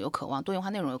鲜内容有渴望、多元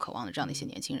化内容有渴望的这样的一些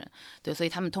年轻人，对，所以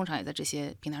他们通常也在这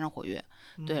些平台上活跃，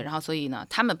对，然后所以呢，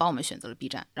他们帮我们选择了 B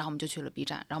站，然后我们就去了 B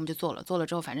站，然后我们就做了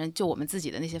之后，反正就我们自己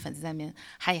的那些粉丝在那边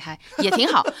嗨一嗨也挺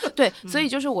好，对，所以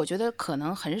就是我觉得可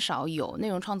能很少有内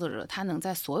容创作者他能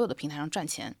在所有的平台上赚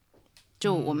钱。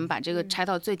就我们把这个拆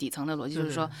到最底层的逻辑，就是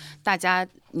说，大家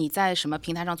你在什么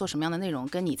平台上做什么样的内容，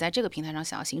跟你在这个平台上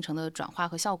想要形成的转化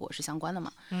和效果是相关的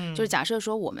嘛？就是假设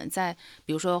说我们在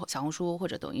比如说小红书或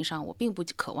者抖音上，我并不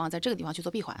渴望在这个地方去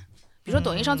做闭环。比如说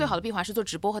抖音上最好的闭环是做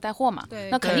直播和带货嘛，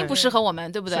那肯定不适合我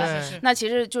们，对不对？那其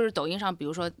实就是抖音上，比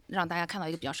如说让大家看到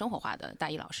一个比较生活化的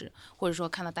大一老师，或者说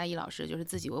看到大一老师就是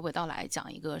自己娓娓道来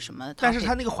讲一个什么，但是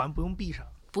他那个环不用闭上。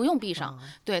不用闭上，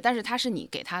对，但是它是你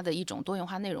给他的一种多元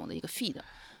化内容的一个 feed，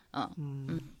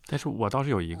但是我倒是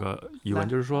有一个疑问，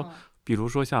就是说，比如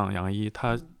说像杨一，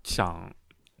他想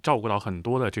照顾到很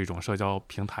多的这种社交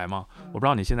平台嘛，我不知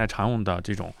道你现在常用的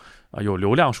这种有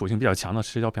流量属性比较强的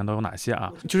社交平台有哪些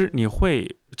啊？就是你会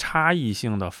差异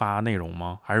性的发内容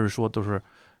吗？还是说都是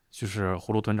就是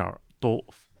葫芦吞枣都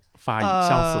发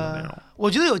相似的内容？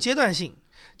我觉得有阶段性。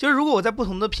就是如果我在不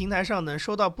同的平台上能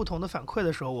收到不同的反馈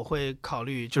的时候，我会考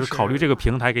虑就是考虑这个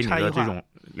平台给你的这种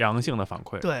良性的反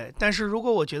馈。对，但是如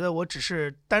果我觉得我只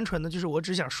是单纯的就是我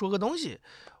只想说个东西，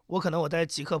我可能我在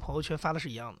极客朋友圈发的是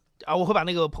一样的，我会把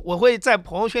那个我会在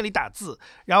朋友圈里打字，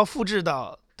然后复制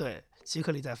到极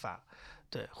客里再发，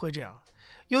对，会这样。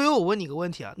悠悠，我问你个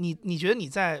问题啊，你觉得你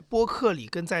在播客里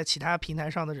跟在其他平台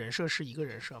上的人设是一个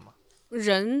人设吗？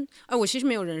我其实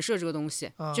没有人设这个东西，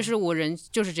就是我人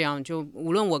就是这样，就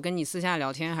无论我跟你私下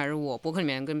聊天，还是我播客里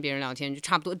面跟别人聊天，就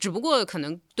差不多，只不过可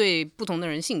能对不同的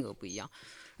人性格不一样。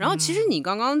然后其实你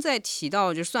刚刚在提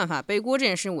到就是算法背锅这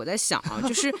件事情，我在想啊，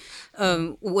就是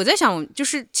我在想就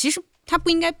是其实他不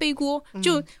应该背锅，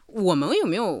就我们有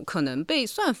没有可能被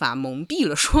算法蒙蔽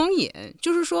了双眼？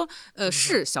就是说，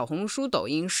是小红书、抖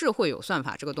音是会有算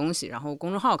法这个东西，然后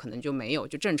公众号可能就没有，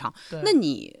就正常。那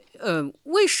你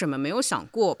为什么没有想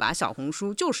过把小红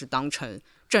书就是当成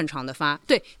正常的发？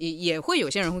对，也会有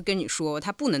些人会跟你说，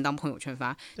他不能当朋友圈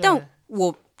发，但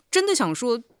我真的想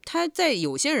说，他在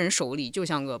有些人手里就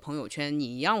像个朋友圈，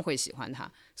你一样会喜欢他。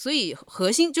所以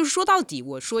核心就是说到底，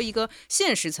我说一个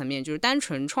现实层面，就是单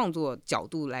纯创作角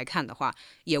度来看的话，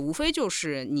也无非就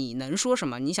是你能说什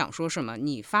么，你想说什么，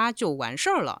你发就完事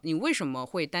儿了。你为什么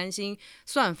会担心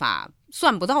算法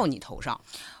算不到你头上？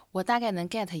我大概能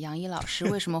get 杨一老师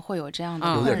为什么会有这样的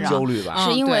困扰，有点焦虑吧？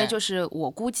是因为就是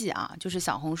我估计啊，就是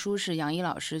小红书是杨一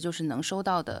老师就是能收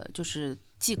到的，就是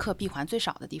即刻闭环最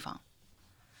少的地方。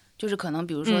就是可能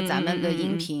比如说咱们的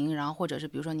音频，然后或者是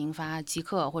比如说您发极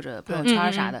客或者朋友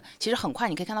圈啥的，其实很快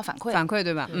你可以看到反馈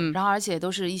对吧？然后而且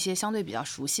都是一些相对比较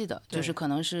熟悉的，就是可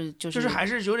能是就是还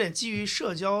是有点基于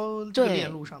社交这个链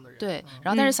路上的人。对，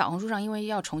然后但是小红书上因为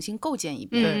要重新构建一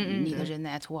遍你的这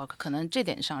network， 可能这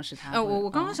点上是他。我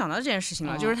刚刚想到这件事情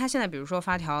了，就是他现在比如说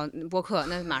发条播客，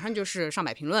那马上就是上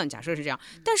百评论，假设是这样，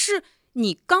但是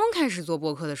你刚开始做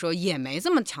播客的时候也没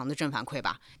这么强的正反馈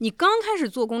吧？你刚开始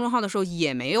做公众号的时候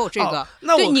也没有这个，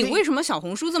对你为什么小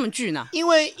红书这么巨呢？因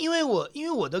为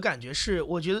我的感觉是，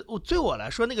我觉得对我来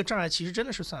说那个障碍其实真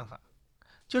的是算法。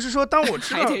就是说，当我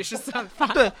知道还得是算法，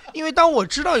对，因为当我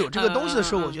知道有这个东西的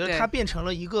时候，我觉得它变成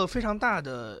了一个非常大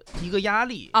的一个压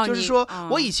力。就是说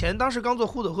我以前当时刚做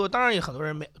互动，当然也很多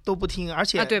人都不听，而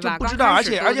且就不知道，而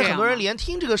且很多人连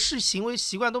听这个行为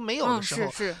习惯都没有的时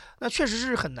候，那确实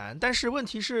是很难。但是问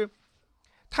题是，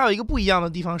它有一个不一样的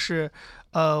地方是，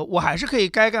我还是可以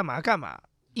该干嘛干嘛，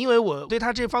因为我对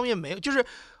它这方面没有，就是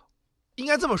应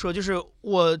该这么说，就是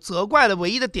我责怪的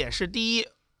唯一的点是，第一，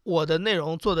我的内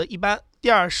容做的一般。第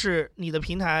二是你的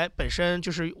平台本身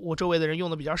就是我周围的人用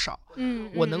的比较少，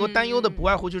我能够担忧的不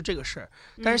外乎就是这个事儿。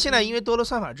但是现在因为多了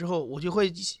算法之后，我就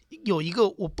会有一个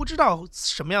我不知道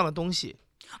什么样的东西，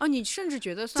你甚至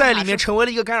觉得算法在里面成为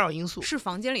了一个干扰因素，是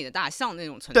房间里的大象那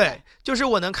种存在。对，就是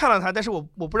我能看到它，但是我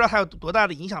不知道它有多大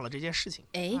的影响了这件事情。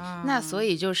那所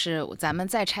以就是咱们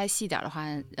再拆细点的话，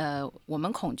我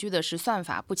们恐惧的是算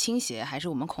法不倾斜，还是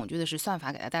我们恐惧的是算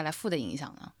法给它带来负的影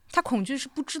响呢？他恐惧是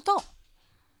不知道。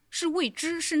是未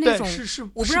知，是那种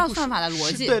我不知道算法的逻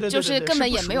辑，就是根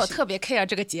本也没有特别 care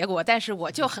这个结果，但是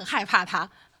我就很害怕它。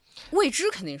未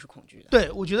知肯定是恐惧的。对，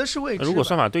我觉得是未知。如果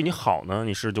算法对你好呢，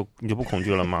你就不恐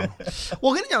惧了吗？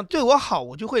我跟你讲，对我好，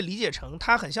我就会理解成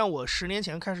它很像我10年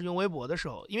前开始用微博的时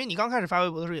候，因为你刚开始发微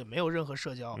博的时候也没有任何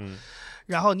社交，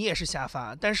然后你也是瞎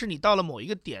发，但是你到了某一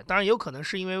个点，当然也有可能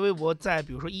是因为微博在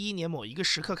比如说2011年某一个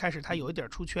时刻开始，它有一点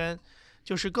出圈。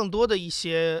就是更多的一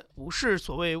些不是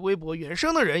所谓微博原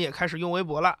生的人也开始用微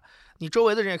博了，你周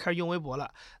围的人也开始用微博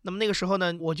了。那么那个时候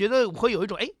呢，我觉得我会有一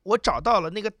种我找到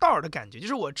了那个道儿的感觉，就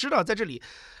是我知道在这里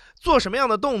做什么样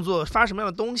的动作，发什么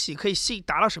样的东西可以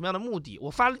达到什么样的目的，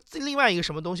我发另外一个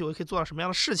什么东西我可以做到什么样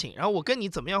的事情，然后我跟你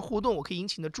怎么样互动，我可以引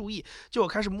起你的注意，就我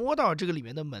开始摸到这个里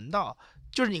面的门道。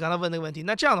就是你刚才问那个问题，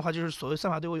那这样的话就是所谓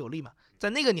算法对我有利嘛，在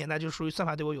那个年代就属于算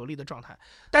法对我有利的状态。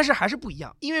但是还是不一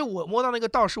样，因为我摸到那个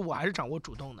道是我还是掌握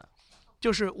主动的，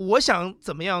就是我想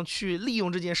怎么样去利用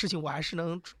这件事情，我还是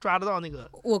能抓得到那个。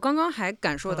我刚刚还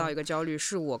感受到一个焦虑，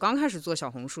是我刚开始做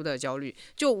小红书的焦虑，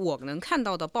就我能看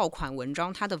到的爆款文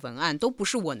章，它的文案都不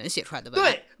是我能写出来的文案。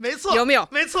对，没错，有没有？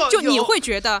没错，就你会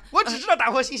觉得我只知道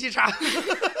打破信息差。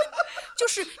就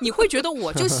是你会觉得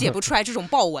我就写不出来这种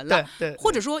爆文了，对，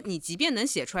或者说你即便能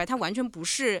写出来，它完全不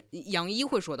是杨一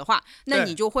会说的话，那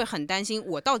你就会很担心，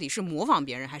我到底是模仿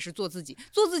别人还是做自己？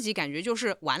做自己感觉就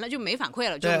是完了就没反馈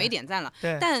了，就没点赞了。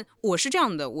但我是这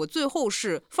样的，我最后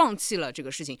是放弃了这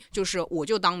个事情，就是我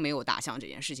就当没有打响这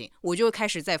件事情，我就开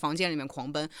始在房间里面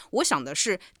狂奔。我想的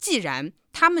是，既然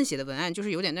他们写的文案就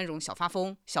是有点那种小发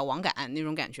疯、小网感那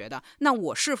种感觉的，那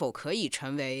我是否可以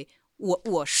成为？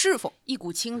我是否一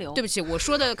股清流？对不起，我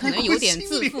说的可能有点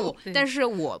自负，但是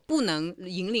我不能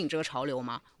引领这个潮流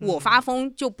吗？我发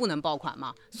疯就不能爆款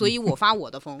吗？所以我发我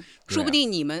的疯，说不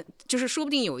定你们说不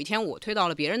定有一天我推到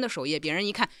了别人的首页，别人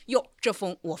一看，哟，这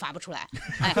疯我发不出来，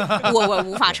我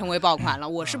无法成为爆款了，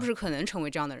我是不是可能成为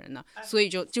这样的人呢？所以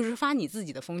就是发你自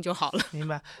己的疯就好了。明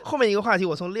白。后面一个话题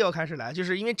我从Leo开始来，就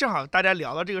是因为正好大家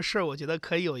聊到这个事儿，我觉得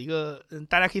可以有一个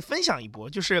大家可以分享一波，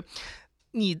就是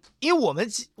因为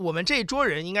我们这一桌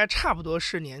人应该差不多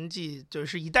是年纪，就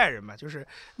是一代人嘛，就是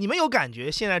你们有感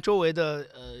觉现在周围的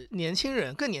年轻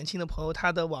人更年轻的朋友，他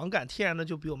的网感天然的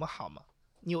就比我们好吗？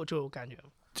你有这种感觉吗？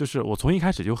就是我从一开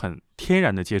始就很天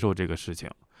然的接受这个事情，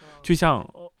就像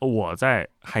我在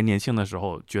还年轻的时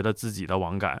候觉得自己的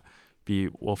网感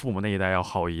比我父母那一代要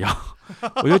好一样。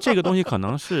我觉得这个东西可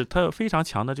能是它非常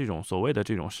强的这种所谓的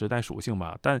这种时代属性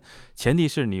吧，但前提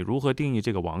是你如何定义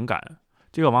这个网感。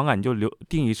这个网感你就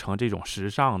定义成这种时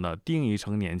尚的，定义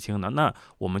成年轻的，那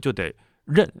我们就得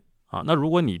认啊。那如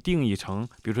果你定义成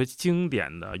比如说经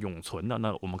典的、永存的，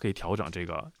那我们可以调整这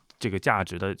个价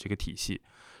值的这个体系。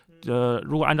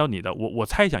如果按照你的，我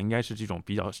猜想应该是这种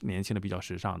比较年轻的、比较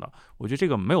时尚的，我觉得这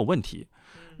个没有问题。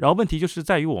然后问题就是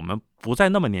在于我们不在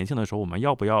那么年轻的时候，我们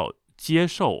要不要接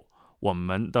受我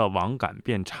们的网感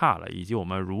变差了，以及我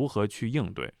们如何去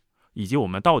应对，以及我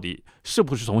们到底是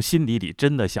不是从心底里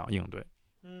真的想应对。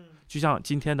就像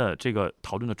今天的这个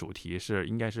讨论的主题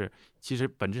应该是其实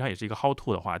本质上也是一个 how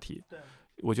to 的话题。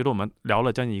我觉得我们聊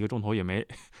了将近1个钟头，也没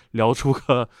聊出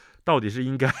个到底是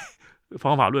应该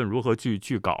方法论如何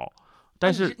去搞。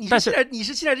但是你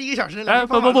是期待这1个小时聊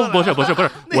不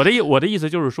是我的意思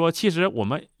就是说，其实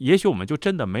也许我们就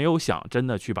真的没有想真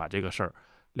的去把这个事儿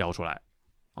聊出来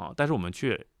啊，但是我们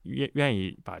却愿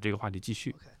意把这个话题继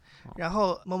续。然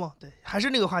后某某对，还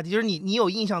是那个话题，就是你有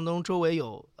印象中周围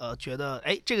有觉得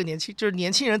这个就是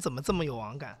年轻人怎么这么有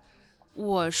网感？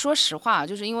我说实话，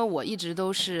就是因为我一直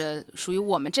都是属于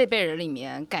我们这辈人里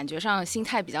面感觉上心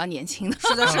态比较年轻的。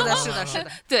是的，是的，是的，是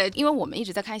的。对，因为我们一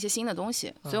直在看一些新的东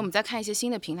西，所以我们在看一些新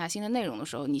的平台、新的内容的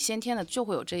时候，你先天的就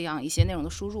会有这样一些内容的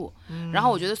输入。然后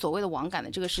我觉得所谓的网感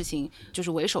的这个事情，就是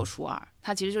为首数二，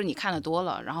它其实就是你看的多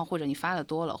了，然后或者你发的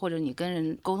多了，或者你跟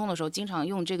人沟通的时候经常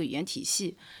用这个语言体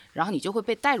系，然后你就会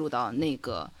被带入到那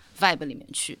个 vibe 里面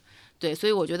去。对，所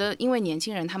以我觉得，因为年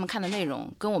轻人他们看的内容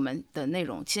跟我们的内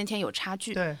容先天有差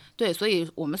距，对，所以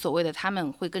我们所谓的他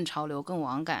们会更潮流、更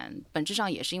网感，本质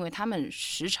上也是因为他们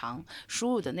时常输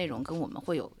入的内容跟我们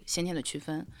会有先天的区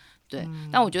分。对，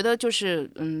但我觉得就是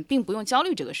并不用焦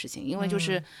虑这个事情，因为就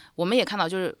是我们也看到，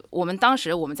就是我们当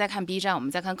时我们在看 B 站，我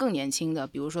们在看更年轻的，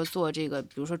比如说做这个，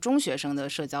比如说中学生的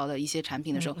社交的一些产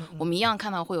品的时候，我们一样看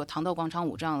到会有糖豆广场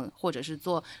舞这样，或者是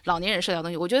做老年人社交的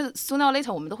东西。我觉得 sooner or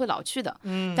later 我们都会老去的，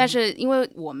但是因为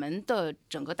我们的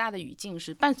整个大的语境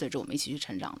是伴随着我们一起去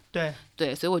成长的，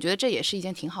对，所以我觉得这也是一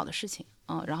件挺好的事情。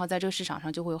然后在这个市场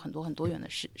上就会有很多很多元的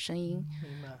声音，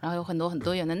然后有很多很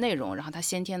多元的内容，然后它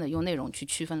先天的用内容去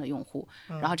区分了用户，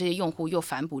然后这些用户又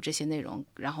反哺这些内容，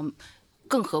然后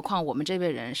更何况我们这辈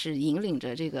人是引领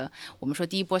着这个我们说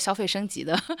第一波消费升级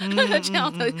的这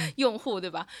样的用户，对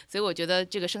吧？所以我觉得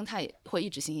这个生态会一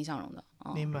直欣欣向荣的。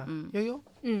明白。悠悠，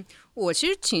我其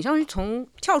实倾向于从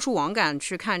跳出网感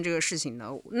去看这个事情的，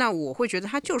那我会觉得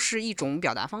它就是一种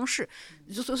表达方式，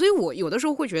所以我有的时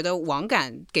候会觉得网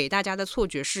感给大家的错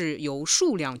觉是由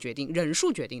数量决定、人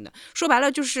数决定的。说白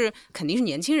了就是肯定是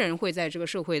年轻人会在这个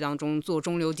社会当中做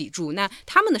中流砥柱，那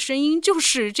他们的声音就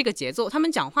是这个节奏，他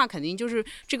们讲话肯定就是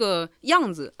这个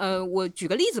样子。我举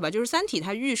个例子吧，就是《三体》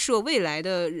它预设未来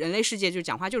的人类世界就是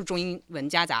讲话就是中英文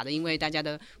夹杂的，因为大家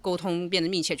的沟通变得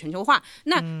密切、全球化。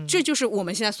那这就是我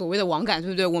们现在所谓的网感，对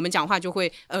不对？我们讲话就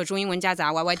会中英文夹杂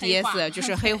YYDS， 就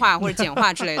是黑化或者简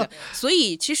化之类的。所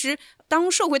以其实当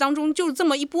社会当中就这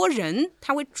么一波人，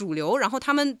他会主流，然后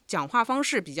他们讲话方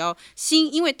式比较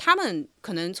新，因为他们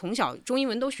可能从小中英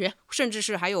文都学，甚至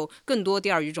是还有更多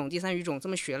第二语种、第三语种这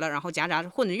么学了，然后夹杂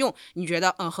混着用，你觉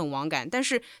得很网感，但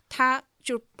是他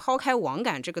就抛开网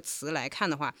感这个词来看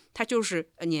的话，他就是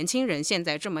年轻人现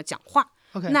在这么讲话。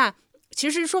那其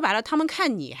实说白了，他们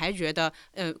看你还觉得，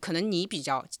可能你比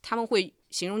较，他们会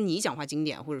形容你讲话经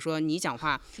典，或者说你讲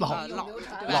话老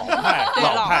派，对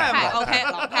老派 ，OK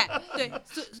老派，对。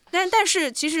但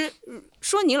是其实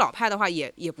说你老派的话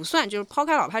也不算，就是抛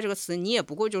开老派这个词，你也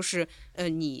不过就是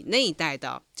你那一代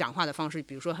的讲话的方式，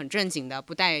比如说很正经的，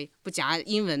不夹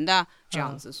英文的这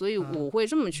样子。所以我会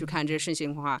这么去看这事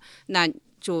情的话，那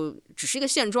就只是一个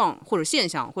现状或者现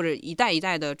象，或者一代一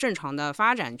代的正常的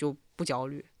发展，就不焦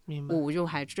虑。我就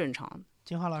还正常。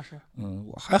金华老师，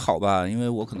我还好吧，因为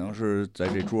我可能是在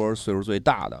这桌岁数最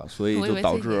大的，所以就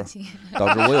导致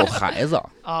我有孩子，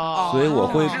所以我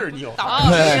会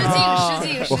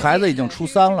我孩子已经初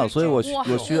3了，所以我需要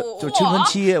就青春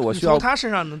期，我需要他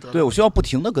身上能得到，对我需要不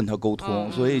停的跟他沟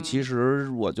通，所以其实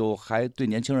我就还对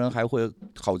年轻人还会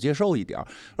好接受一点，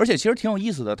而且其实挺有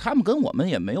意思的，他们跟我们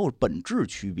也没有本质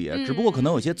区别，只不过可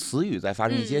能有些词语在发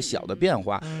生一些小的变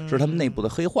化，是他们内部的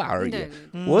黑化而已。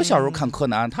我小时候看柯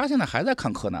南，他现在还在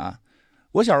看柯南，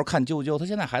我小时候看啾啾，他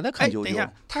现在还在看啾啾。等一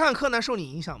下，他看柯南受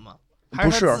你影响吗？不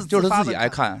是，就是他自己爱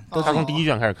看，他从第一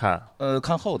卷开始看，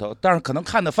看后头，但是可能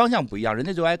看的方向不一样，人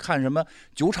家就爱看什么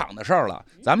酒厂的事儿了，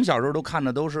咱们小时候都看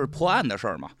的都是破案的事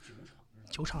儿嘛。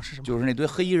酒厂是什么？就是那堆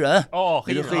黑衣人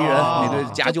那堆黑衣人，那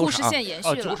堆假酒厂，故事线延续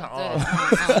了，酒厂，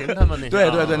对，他们那对，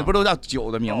那不都叫酒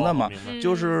的名字吗？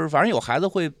就是反正有孩子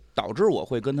会导致我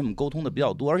会跟他们沟通的比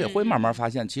较多，而且会慢慢发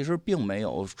现，其实并没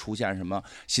有出现什么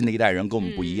新的一代人跟我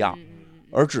们不一样。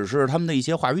而只是他们的一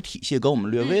些话语体系跟我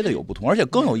们略微的有不同，而且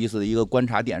更有意思的一个观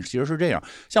察点其实是这样，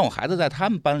像我孩子在他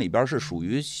们班里边是属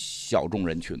于小众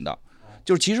人群的，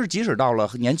就是其实即使到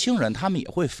了年轻人，他们也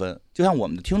会分，就像我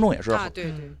们的听众也是，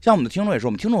对，像我们的听众也是，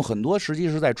我们听众很多实际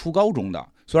是在初高中的，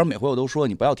虽然每回我都说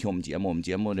你不要听我们节目，我们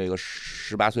节目这个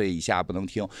18岁以下不能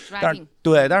听，但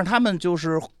是他们就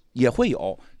是也会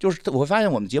有，就是我会发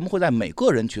现我们节目会在每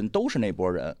个人群都是那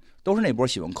波人。都是那波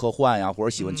喜欢科幻呀，或者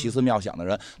喜欢奇思妙想的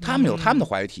人，他们有他们的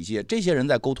话语体系。这些人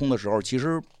在沟通的时候，其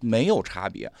实没有差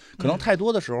别，可能太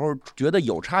多的时候觉得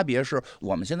有差别，是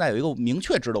我们现在有一个明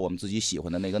确知道我们自己喜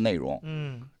欢的那个内容，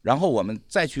然后我们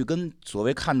再去跟所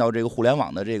谓看到这个互联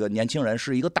网的这个年轻人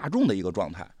是一个大众的一个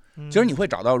状态。其实你会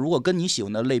找到，如果跟你喜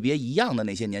欢的类别一样的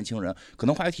那些年轻人，可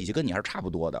能话语体系跟你还是差不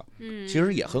多的，其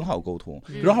实也很好沟通。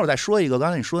正好再说一个，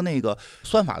刚才你说那个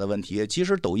算法的问题，其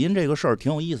实抖音这个事儿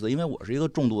挺有意思的，因为我是一个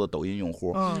重度的抖音用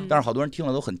户，但是好多人听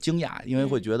了都很惊讶，因为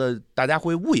会觉得大家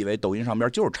会误以为抖音上边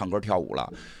就是唱歌跳舞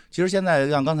了。其实现在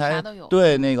像刚才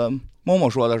对那个默默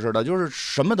说的似的，就是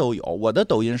什么都有。我的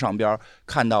抖音上边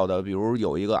看到的，比如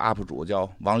有一个 UP 主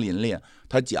叫王琳琳，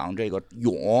他讲这个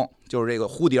蛹，就是这个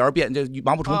蝴蝶变这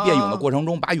毛毛虫变蛹的过程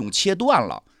中，把蛹切断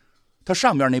了，它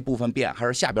上边那部分变还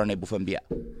是下边那部分变？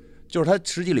就是它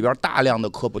实际里边大量的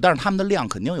科普，但是他们的量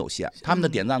肯定有限，他们的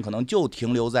点赞可能就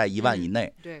停留在1万以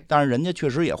内。对，但是人家确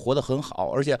实也活得很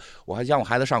好，而且我还像我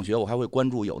孩子上学，我还会关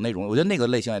注有那种，我觉得那个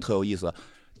类型也特有意思。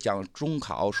讲中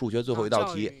考数学最后一道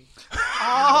题，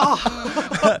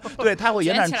对，他会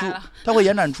延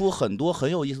展出很多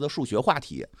很有意思的数学话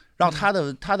题。然后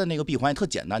他的那个闭环也特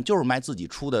简单，就是卖自己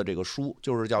出的这个书，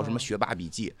就是叫什么学霸笔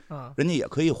记，人家也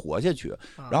可以活下去。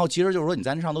然后其实就是说你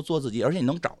在那上头做自己，而且你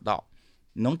能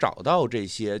找到这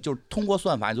些，就是通过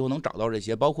算法最后能找到这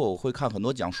些。包括我会看很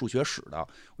多讲数学史的，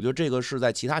我觉得这个是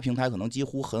在其他平台可能几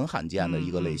乎很罕见的一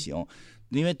个类型。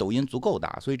因为抖音足够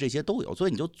大，所以这些都有，所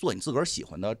以你就做你自个儿喜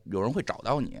欢的，有人会找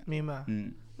到你。明白。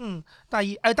大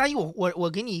一，大一我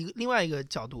给你另外一个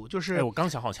角度，就是我刚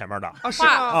想好前面的啊，是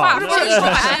吗？不是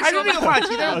还是这个话题，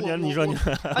但是你说你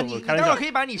待会儿可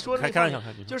以把你说的开玩笑，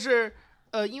就是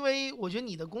因为我觉得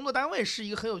你的工作单位是一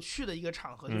个很有趣的一个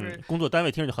场合，就是工作单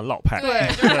位听着就很老派，对，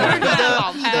就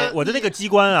是你的我的那个机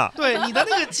关啊，对你的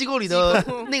那个机构里的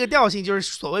那个调性，就是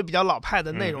所谓比较老派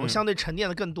的内容，相对沉淀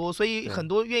的更多，所以很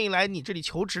多愿意来你这里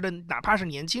求职的，哪怕是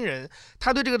年轻人，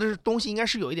他对这个的东西应该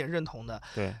是有一点认同的。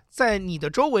对，在你的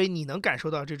周围，你能感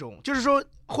受到这种，就是说，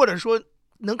或者说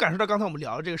能感受到刚才我们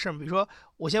聊的这个事儿。比如说，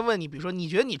我先问你，比如说，你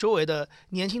觉得你周围的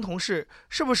年轻同事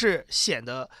是不是显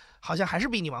得好像还是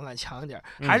比你网感强一点，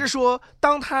还是说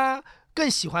当他更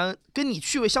喜欢跟你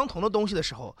趣味相同的东西的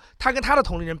时候，他跟他的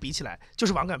同龄人比起来就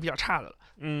是网感比较差的了？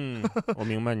我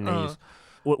明白你的意思。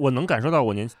我能感受到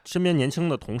我身边年轻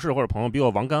的同事或者朋友比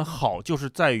我网感好，就是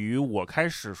在于我开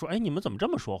始说，哎，你们怎么这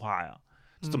么说话呀？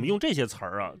怎么用这些词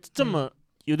儿啊？这么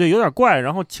有点怪，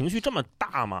然后情绪这么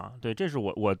大吗？对，这是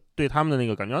我对他们的那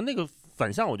个感觉。那个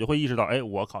反向我就会意识到，哎，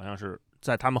我好像是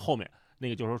在他们后面。那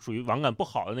个就是属于网感不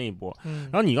好的那一波。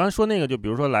然后你刚才说那个，就比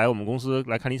如说来我们公司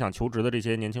来看理想求职的这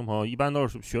些年轻朋友，一般都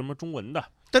是学什么中文的，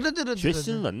对，学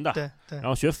新闻的，对，然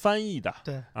后学翻译的，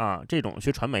对啊，这种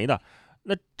学传媒的，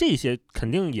那这些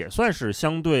肯定也算是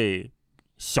相对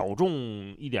小众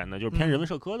一点的，就是偏人文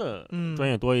社科的专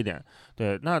业多一点。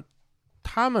对，那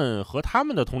他们和他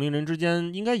们的同龄人之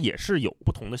间应该也是有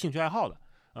不同的兴趣爱好的，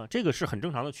这个是很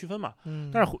正常的区分嘛。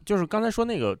但是就是刚才说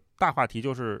那个大话题，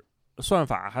就是算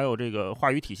法还有这个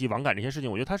话语体系网感这些事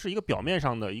情，我觉得它是一个表面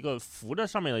上的一个浮着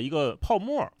上面的一个泡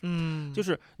沫。就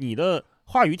是你的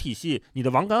话语体系，你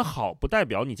的网感好，不代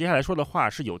表你接下来说的话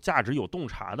是有价值有洞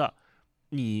察的。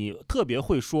你特别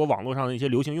会说网络上的一些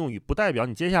流行用语，不代表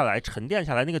你接下来沉淀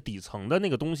下来那个底层的那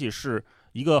个东西是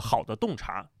一个好的洞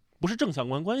察，不是正相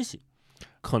关关系。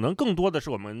可能更多的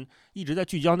是我们一直在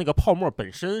聚焦那个泡沫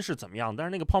本身是怎么样，但是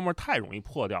那个泡沫太容易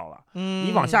破掉了。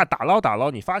你往下打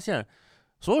捞，你发现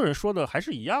所有人说的还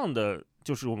是一样的，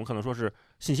就是我们可能说是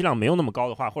信息量没有那么高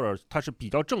的话，或者它是比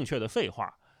较正确的废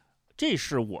话，这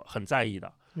是我很在意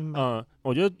的。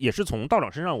我觉得也是从道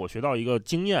长身上我学到一个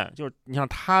经验，就是你像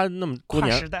他那么多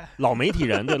年老媒体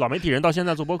人，对老媒体人到现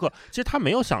在做播客，其实他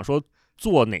没有想说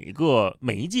做哪一个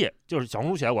媒介，就是小红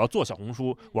书起来我要做小红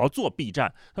书，我要做 B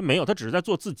站，他没有，他只是在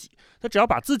做自己，他只要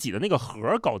把自己的那个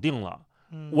核搞定了。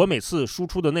我每次输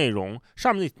出的内容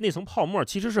上面那层泡沫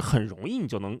其实是很容易你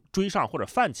就能追上或者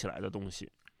泛起来的东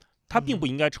西，它并不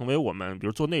应该成为我们比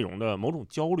如做内容的某种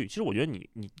焦虑。其实我觉得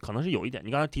你可能是有一点，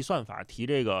你刚才提算法提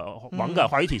这个网感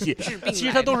话语体系，其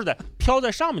实它都是在飘在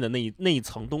上面的那一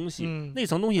层东西，那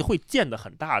层东西会溅得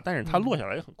很大，但是它落下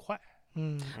来也很快。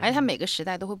而且它每个时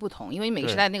代都会不同，因为每个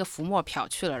时代那个浮沫漂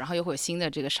去了，然后又会有新的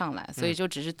这个上来，所以就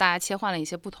只是大家切换了一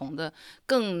些不同的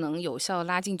更能有效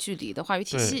拉近距离的话语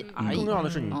体系而已。更重要的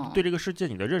是你对这个世界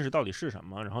你的认识到底是什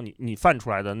么，然后你泛出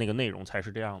来的那个内容才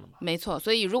是这样的嘛。没错，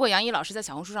所以如果杨怡老师在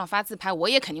小红书上发自拍，我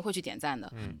也肯定会去点赞的。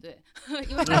对，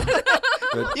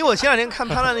因为我前两天看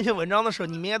潘乱那篇文章的时候，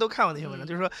你们应该都看过那篇文章，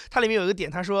就是说它里面有一个点，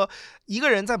他说一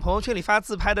个人在朋友圈里发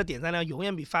自拍的点赞量永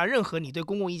远比发任何你对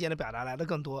公共意见的表达来的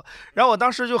更多。然后我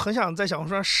当时就很想在小红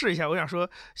书上试一下，我想说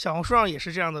小红书上也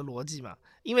是这样的逻辑嘛，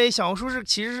因为小红书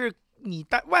其实是你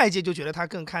外界就觉得它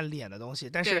更看脸的东西，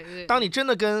但是当你真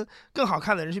的跟更好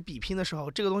看的人去比拼的时候，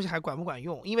这个东西还管不管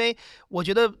用？因为我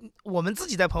觉得我们自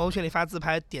己在朋友圈里发自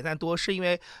拍点赞多，是因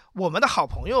为我们的好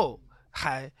朋友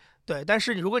还对，但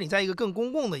是如果你在一个更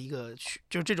公共的一个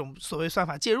就这种所谓算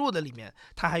法介入的里面，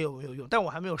它还有没有用？但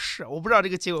我还没有试，我不知道这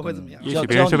个结果会怎么样。也许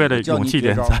别人是为了勇气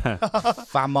点赞。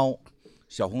发猫，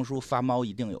小红书发猫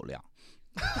一定有量。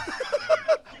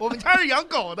我们家是养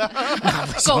狗的，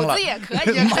狗子也可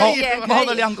以，猫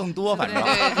的量更多，反正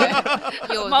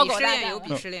对，有猫狗鄙视链，大战有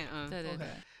鄙视链，对对对。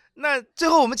那最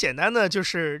后我们简单的就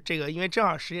是这个，因为正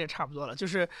好时间也差不多了，就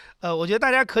是我觉得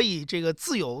大家可以这个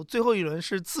自由，最后一轮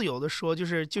是自由的说，就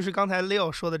是刚才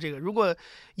Leo 说的这个，如果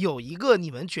有一个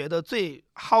你们觉得最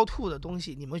how to 的东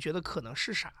西，你们觉得可能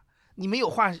是啥？你们有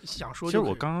话想说？其实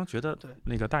我刚刚觉得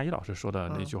那个大一老师说的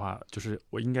那句话，就是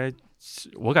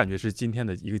我感觉是今天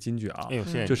的一个金句啊，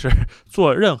就是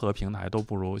做任何平台都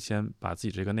不如先把自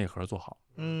己这个内核做好。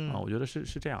我觉得是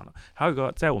这样的。还有一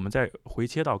个，我们再回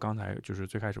切到刚才就是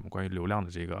最开始我们关于流量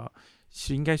的这个，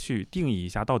是应该去定义一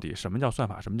下到底什么叫算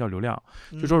法，什么叫流量。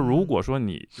就说如果说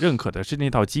你认可的是那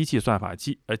套机器算法，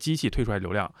机器推出来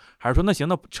流量，还是说那行，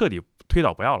那彻底推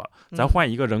倒不要了，咱换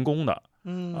一个人工的。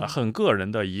很个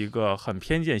人的一个很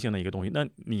偏见性的一个东西，那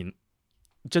你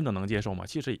真的能接受吗？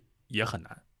其实也很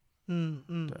难。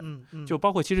就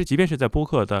包括其实即便是在播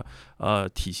客的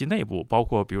体系内部，包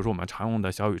括比如说我们常用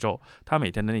的小宇宙，它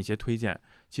每天的那些推荐，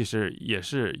其实也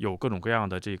是有各种各样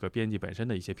的这个编辑本身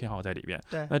的一些偏好在里边。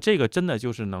那这个真的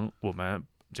就是我们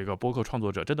这个播客创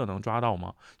作者真的能抓到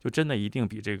吗？就真的一定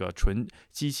比这个纯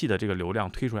机器的这个流量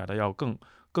推出来的要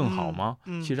更好吗？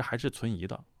其实还是存疑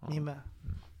的。明白。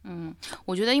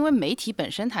我觉得因为媒体本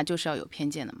身它就是要有偏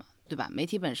见的嘛，对吧？媒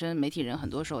体本身，媒体人很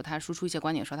多时候他输出一些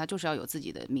观点的时候，他就是要有自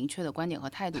己的明确的观点和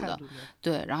态度的。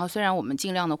对，然后虽然我们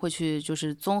尽量的会去就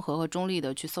是综合和中立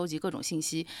的去搜集各种信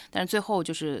息，但是最后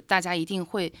就是大家一定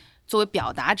会作为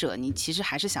表达者，你其实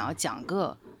还是想要讲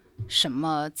个什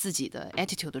么自己的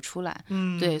attitude 出来。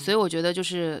对，所以我觉得就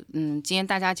是今天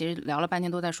大家其实聊了半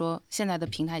天都在说现在的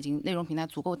平台内容平台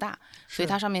足够大，所以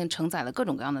它上面承载了各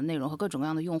种各样的内容和各种各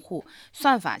样的用户，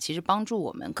算法其实帮助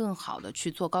我们更好的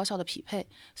去做高效的匹配。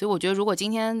所以我觉得如果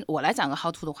今天我来讲个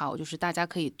how to 的话，我就是大家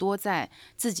可以多在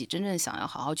自己真正想要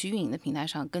好好去运营的平台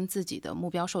上跟自己的目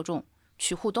标受众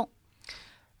去互动。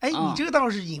你这个倒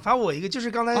是引发我一个，就是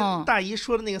刚才大姨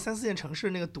说的那个3、4线城市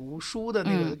那个读书的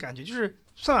那个感觉，就是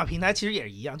算法平台其实也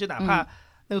是一样，就哪怕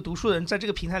那个读书的人在这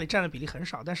个平台里占的比例很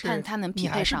少，但是他能匹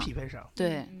配上，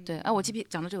对对。我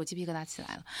讲到这，我鸡皮疙瘩起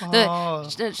来了。对，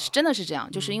这真的是这样，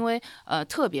就是因为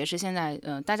特别是现在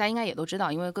大家应该也都知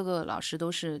道，因为各个老师都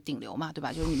是顶流嘛，对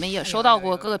吧？就是你们也收到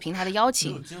过各个平台的邀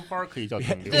请。金花可以叫顶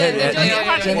流，对，就金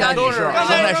花现在都是。刚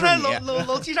才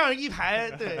楼梯上一排，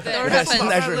对，都是现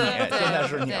在是你，现在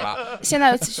是你了。现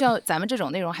在像咱们这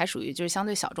种内容还属于就是相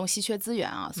对小众稀缺资源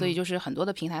啊，所以就是很多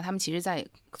的平台他们其实在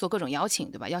做各种邀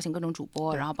请，对吧？邀请各种主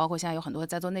播。然后包括现在有很多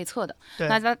在做内测的，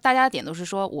那大家的点都是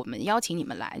说，我们邀请你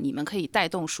们来，你们可以带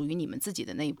动属于你们自己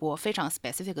的那一波非常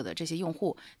specific 的这些用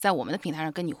户，在我们的平台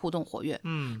上跟你互动活跃。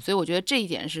所以我觉得这一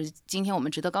点是今天我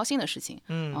们值得高兴的事情。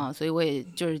所以我也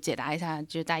就是解答一下，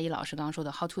就是大一老师刚刚说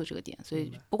的 how to 这个点。所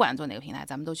以不管做哪个平台，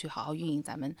咱们都去好好运营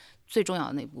咱们最重要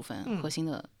的那部分核心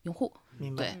的用户。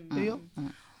明白？对，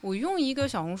我用一个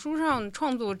小红书上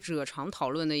创作者常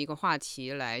讨论的一个话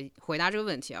题来回答这个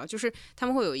问题啊，就是他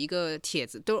们会有一个帖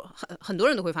子，都很多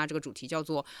人都会发这个主题，叫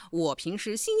做“我平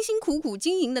时辛辛苦苦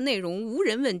经营的内容无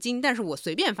人问津，但是我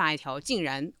随便发一条竟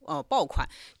然爆款”。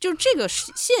就这个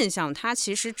现象，它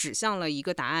其实指向了一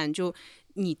个答案，就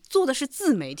你做的是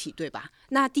自媒体，对吧？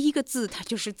那第一个字它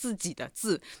就是自己的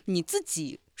字，你自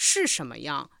己是什么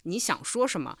样，你想说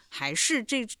什么，还是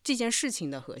这件事情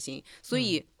的核心。所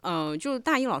以就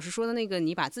大一老师说的那个，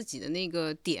你把自己的那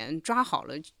个点抓好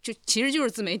了，就其实就是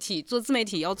自媒体做自媒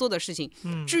体要做的事情。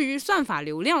至于算法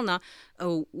流量呢，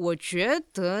我觉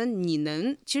得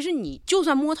其实你就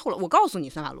算摸透了，我告诉你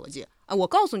算法逻辑，我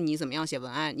告诉你怎么样写文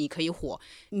案，你可以火。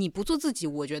你不做自己，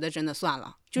我觉得真的算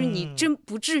了。就是你真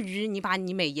不至于你把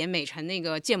你美颜美成那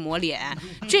个建模脸，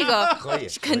这个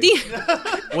肯定。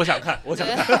我想看，我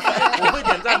会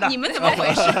点赞的。你们怎么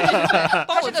回事？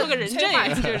帮我做个人证，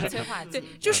就是催化剂。对，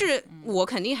就是我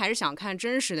肯定还是想看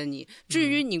真实的你。至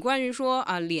于你关于说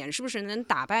脸是不是能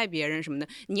打败别人什么的，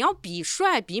你要比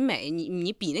帅比美，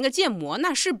你比那个建模，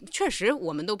那是确实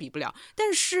我们都比不了。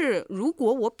但是如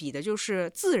果我比的就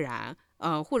是自然。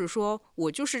或者说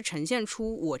我就是呈现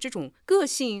出我这种个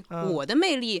性，我的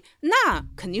魅力，那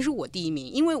肯定是我第一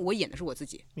名，因为我演的是我自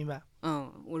己。明白？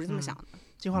我是这么想的。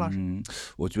金花老师，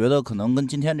我觉得可能跟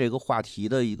今天这个话题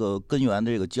的一个根源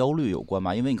的这个焦虑有关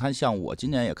吧。因为你看，像我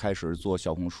今年也开始做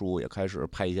小红书，也开始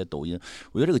拍一些抖音。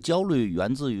我觉得这个焦虑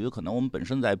源自于可能我们本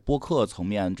身在播客层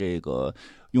面这个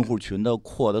用户群的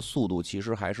扩的速度其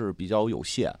实还是比较有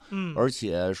限。而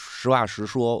且实话实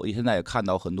说，我现在也看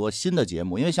到很多新的节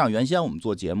目，因为像原先我们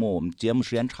做节目，我们节目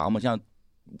时间长嘛，像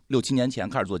6、7年前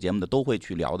开始做节目的都会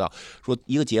去聊到，说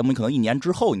一个节目你可能1年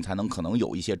之后你才能可能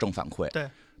有一些正反馈。对。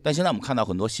但现在我们看到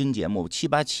很多新节目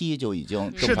787就已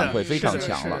经正反馈非常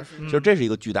强了，是的其实这是一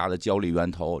个巨大的焦虑源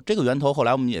头。这个源头后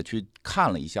来我们也去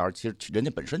看了一下，其实人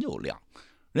家本身就有量。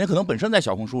人家可能本身在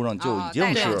小红书上就已经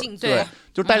是、对，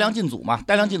就是带量进组嘛。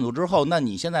带量进组之后，那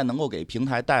你现在能够给平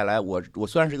台带来，我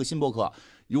虽然是一个新播客，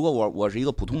如果我是一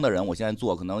个普通的人，我现在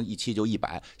做可能一期就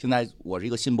100，现在我是一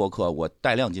个新播客，我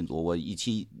带量进组，我一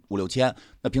期5、6千，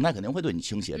那平台肯定会对你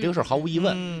倾斜，这个事儿毫无疑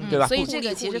问，对吧？所以这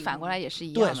个其实反过来也是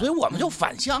一样的。对，所以我们就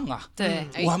反向啊，对，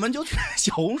我们就去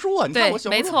小红书啊，你看我小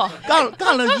红书没错，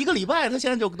干了1个礼拜，他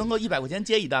现在就能够100块钱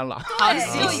接一单了，好，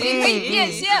就已经可以变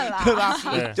现了，对吧？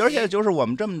而且就是我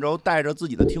们这么着带着自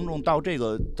己的听众到这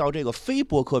个非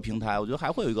播客平台，我觉得还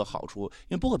会有一个好处，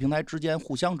因为播客平台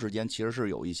互相之间其实是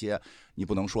有一些你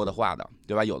不能说的话的，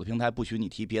对吧？有的平台不许你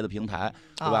提别的平台，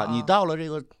对吧？你到了这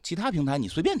个其他平台，你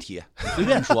随便提，随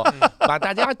便说，把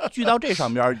大家聚到这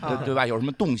上边，对吧？有什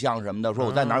么动向什么的，说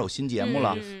我在哪儿有新节目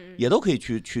了，也都可以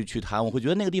去谈。我会觉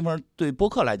得那个地方对播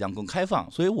客来讲更开放，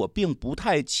所以我并不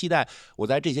太期待我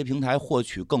在这些平台获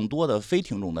取更多的非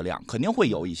听众的量，肯定会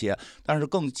有一些，但是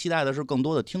更期待的是更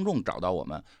多的听众找到我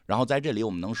们，然后在这里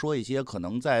我们能说一些可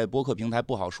能在播客平台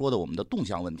不好说的我们的动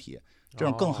向问题。这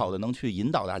样更好的能去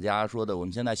引导大家说的，我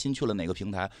们现在新去了哪个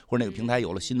平台，或者哪个平台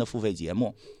有了新的付费节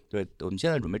目，对，我们现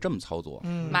在准备这么操作。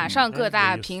马上各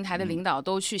大平台的领导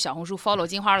都去小红书 follow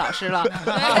金花老师了。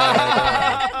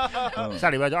下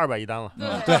礼拜就200一单了。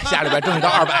对，下礼拜争取到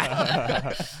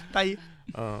200。大一，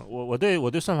我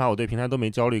对算法，我对平台都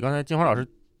没焦虑。刚才金花老师，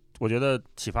我觉得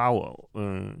启发我，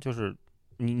就是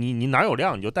你哪有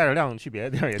量你就带着量去别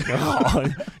的地儿也挺好，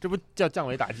这不叫降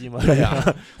维打击吗？对呀，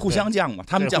互相降嘛，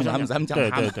他们降咱们降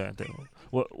他们。对，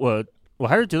我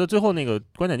还是觉得最后那个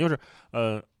观点就是，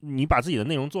你把自己的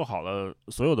内容做好了，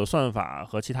所有的算法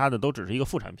和其他的都只是一个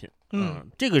副产品。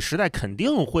这个时代肯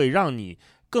定会让你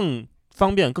更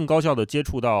方便、更高效的接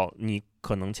触到你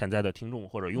可能潜在的听众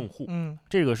或者用户。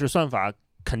这个是算法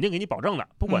肯定给你保证的，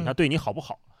不管它对你好不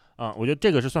好。我觉得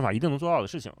这个是算法一定能做到的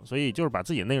事情，所以就是把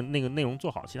自己那个内容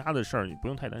做好，其他的事儿你不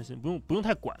用太担心，不用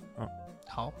太管。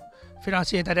好，非常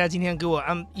谢谢大家今天给我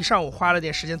一上午花了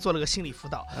点时间做了个心理辅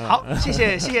导。好，谢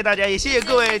谢大家，也谢谢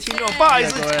各位听众，不好意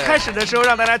思开始的时候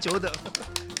让大家久等。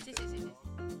谢谢。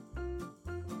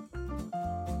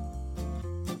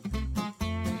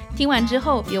听完之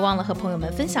后别忘了和朋友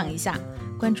们分享一下，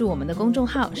关注我们的公众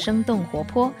号生动活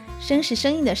泼，声是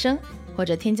声音的声，或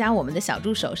者添加我们的小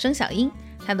助手声小英，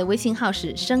他的微信号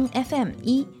是声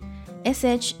FM1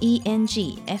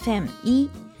 SHENG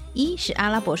FM1，1是阿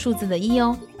拉伯数字的1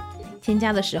哦。添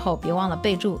加的时候别忘了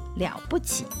备注了不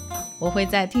起，我会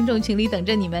在听众群里等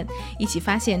着你们，一起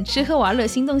发现吃喝玩乐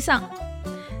新动向。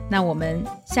那我们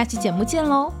下期节目见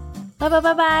喽，拜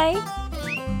拜。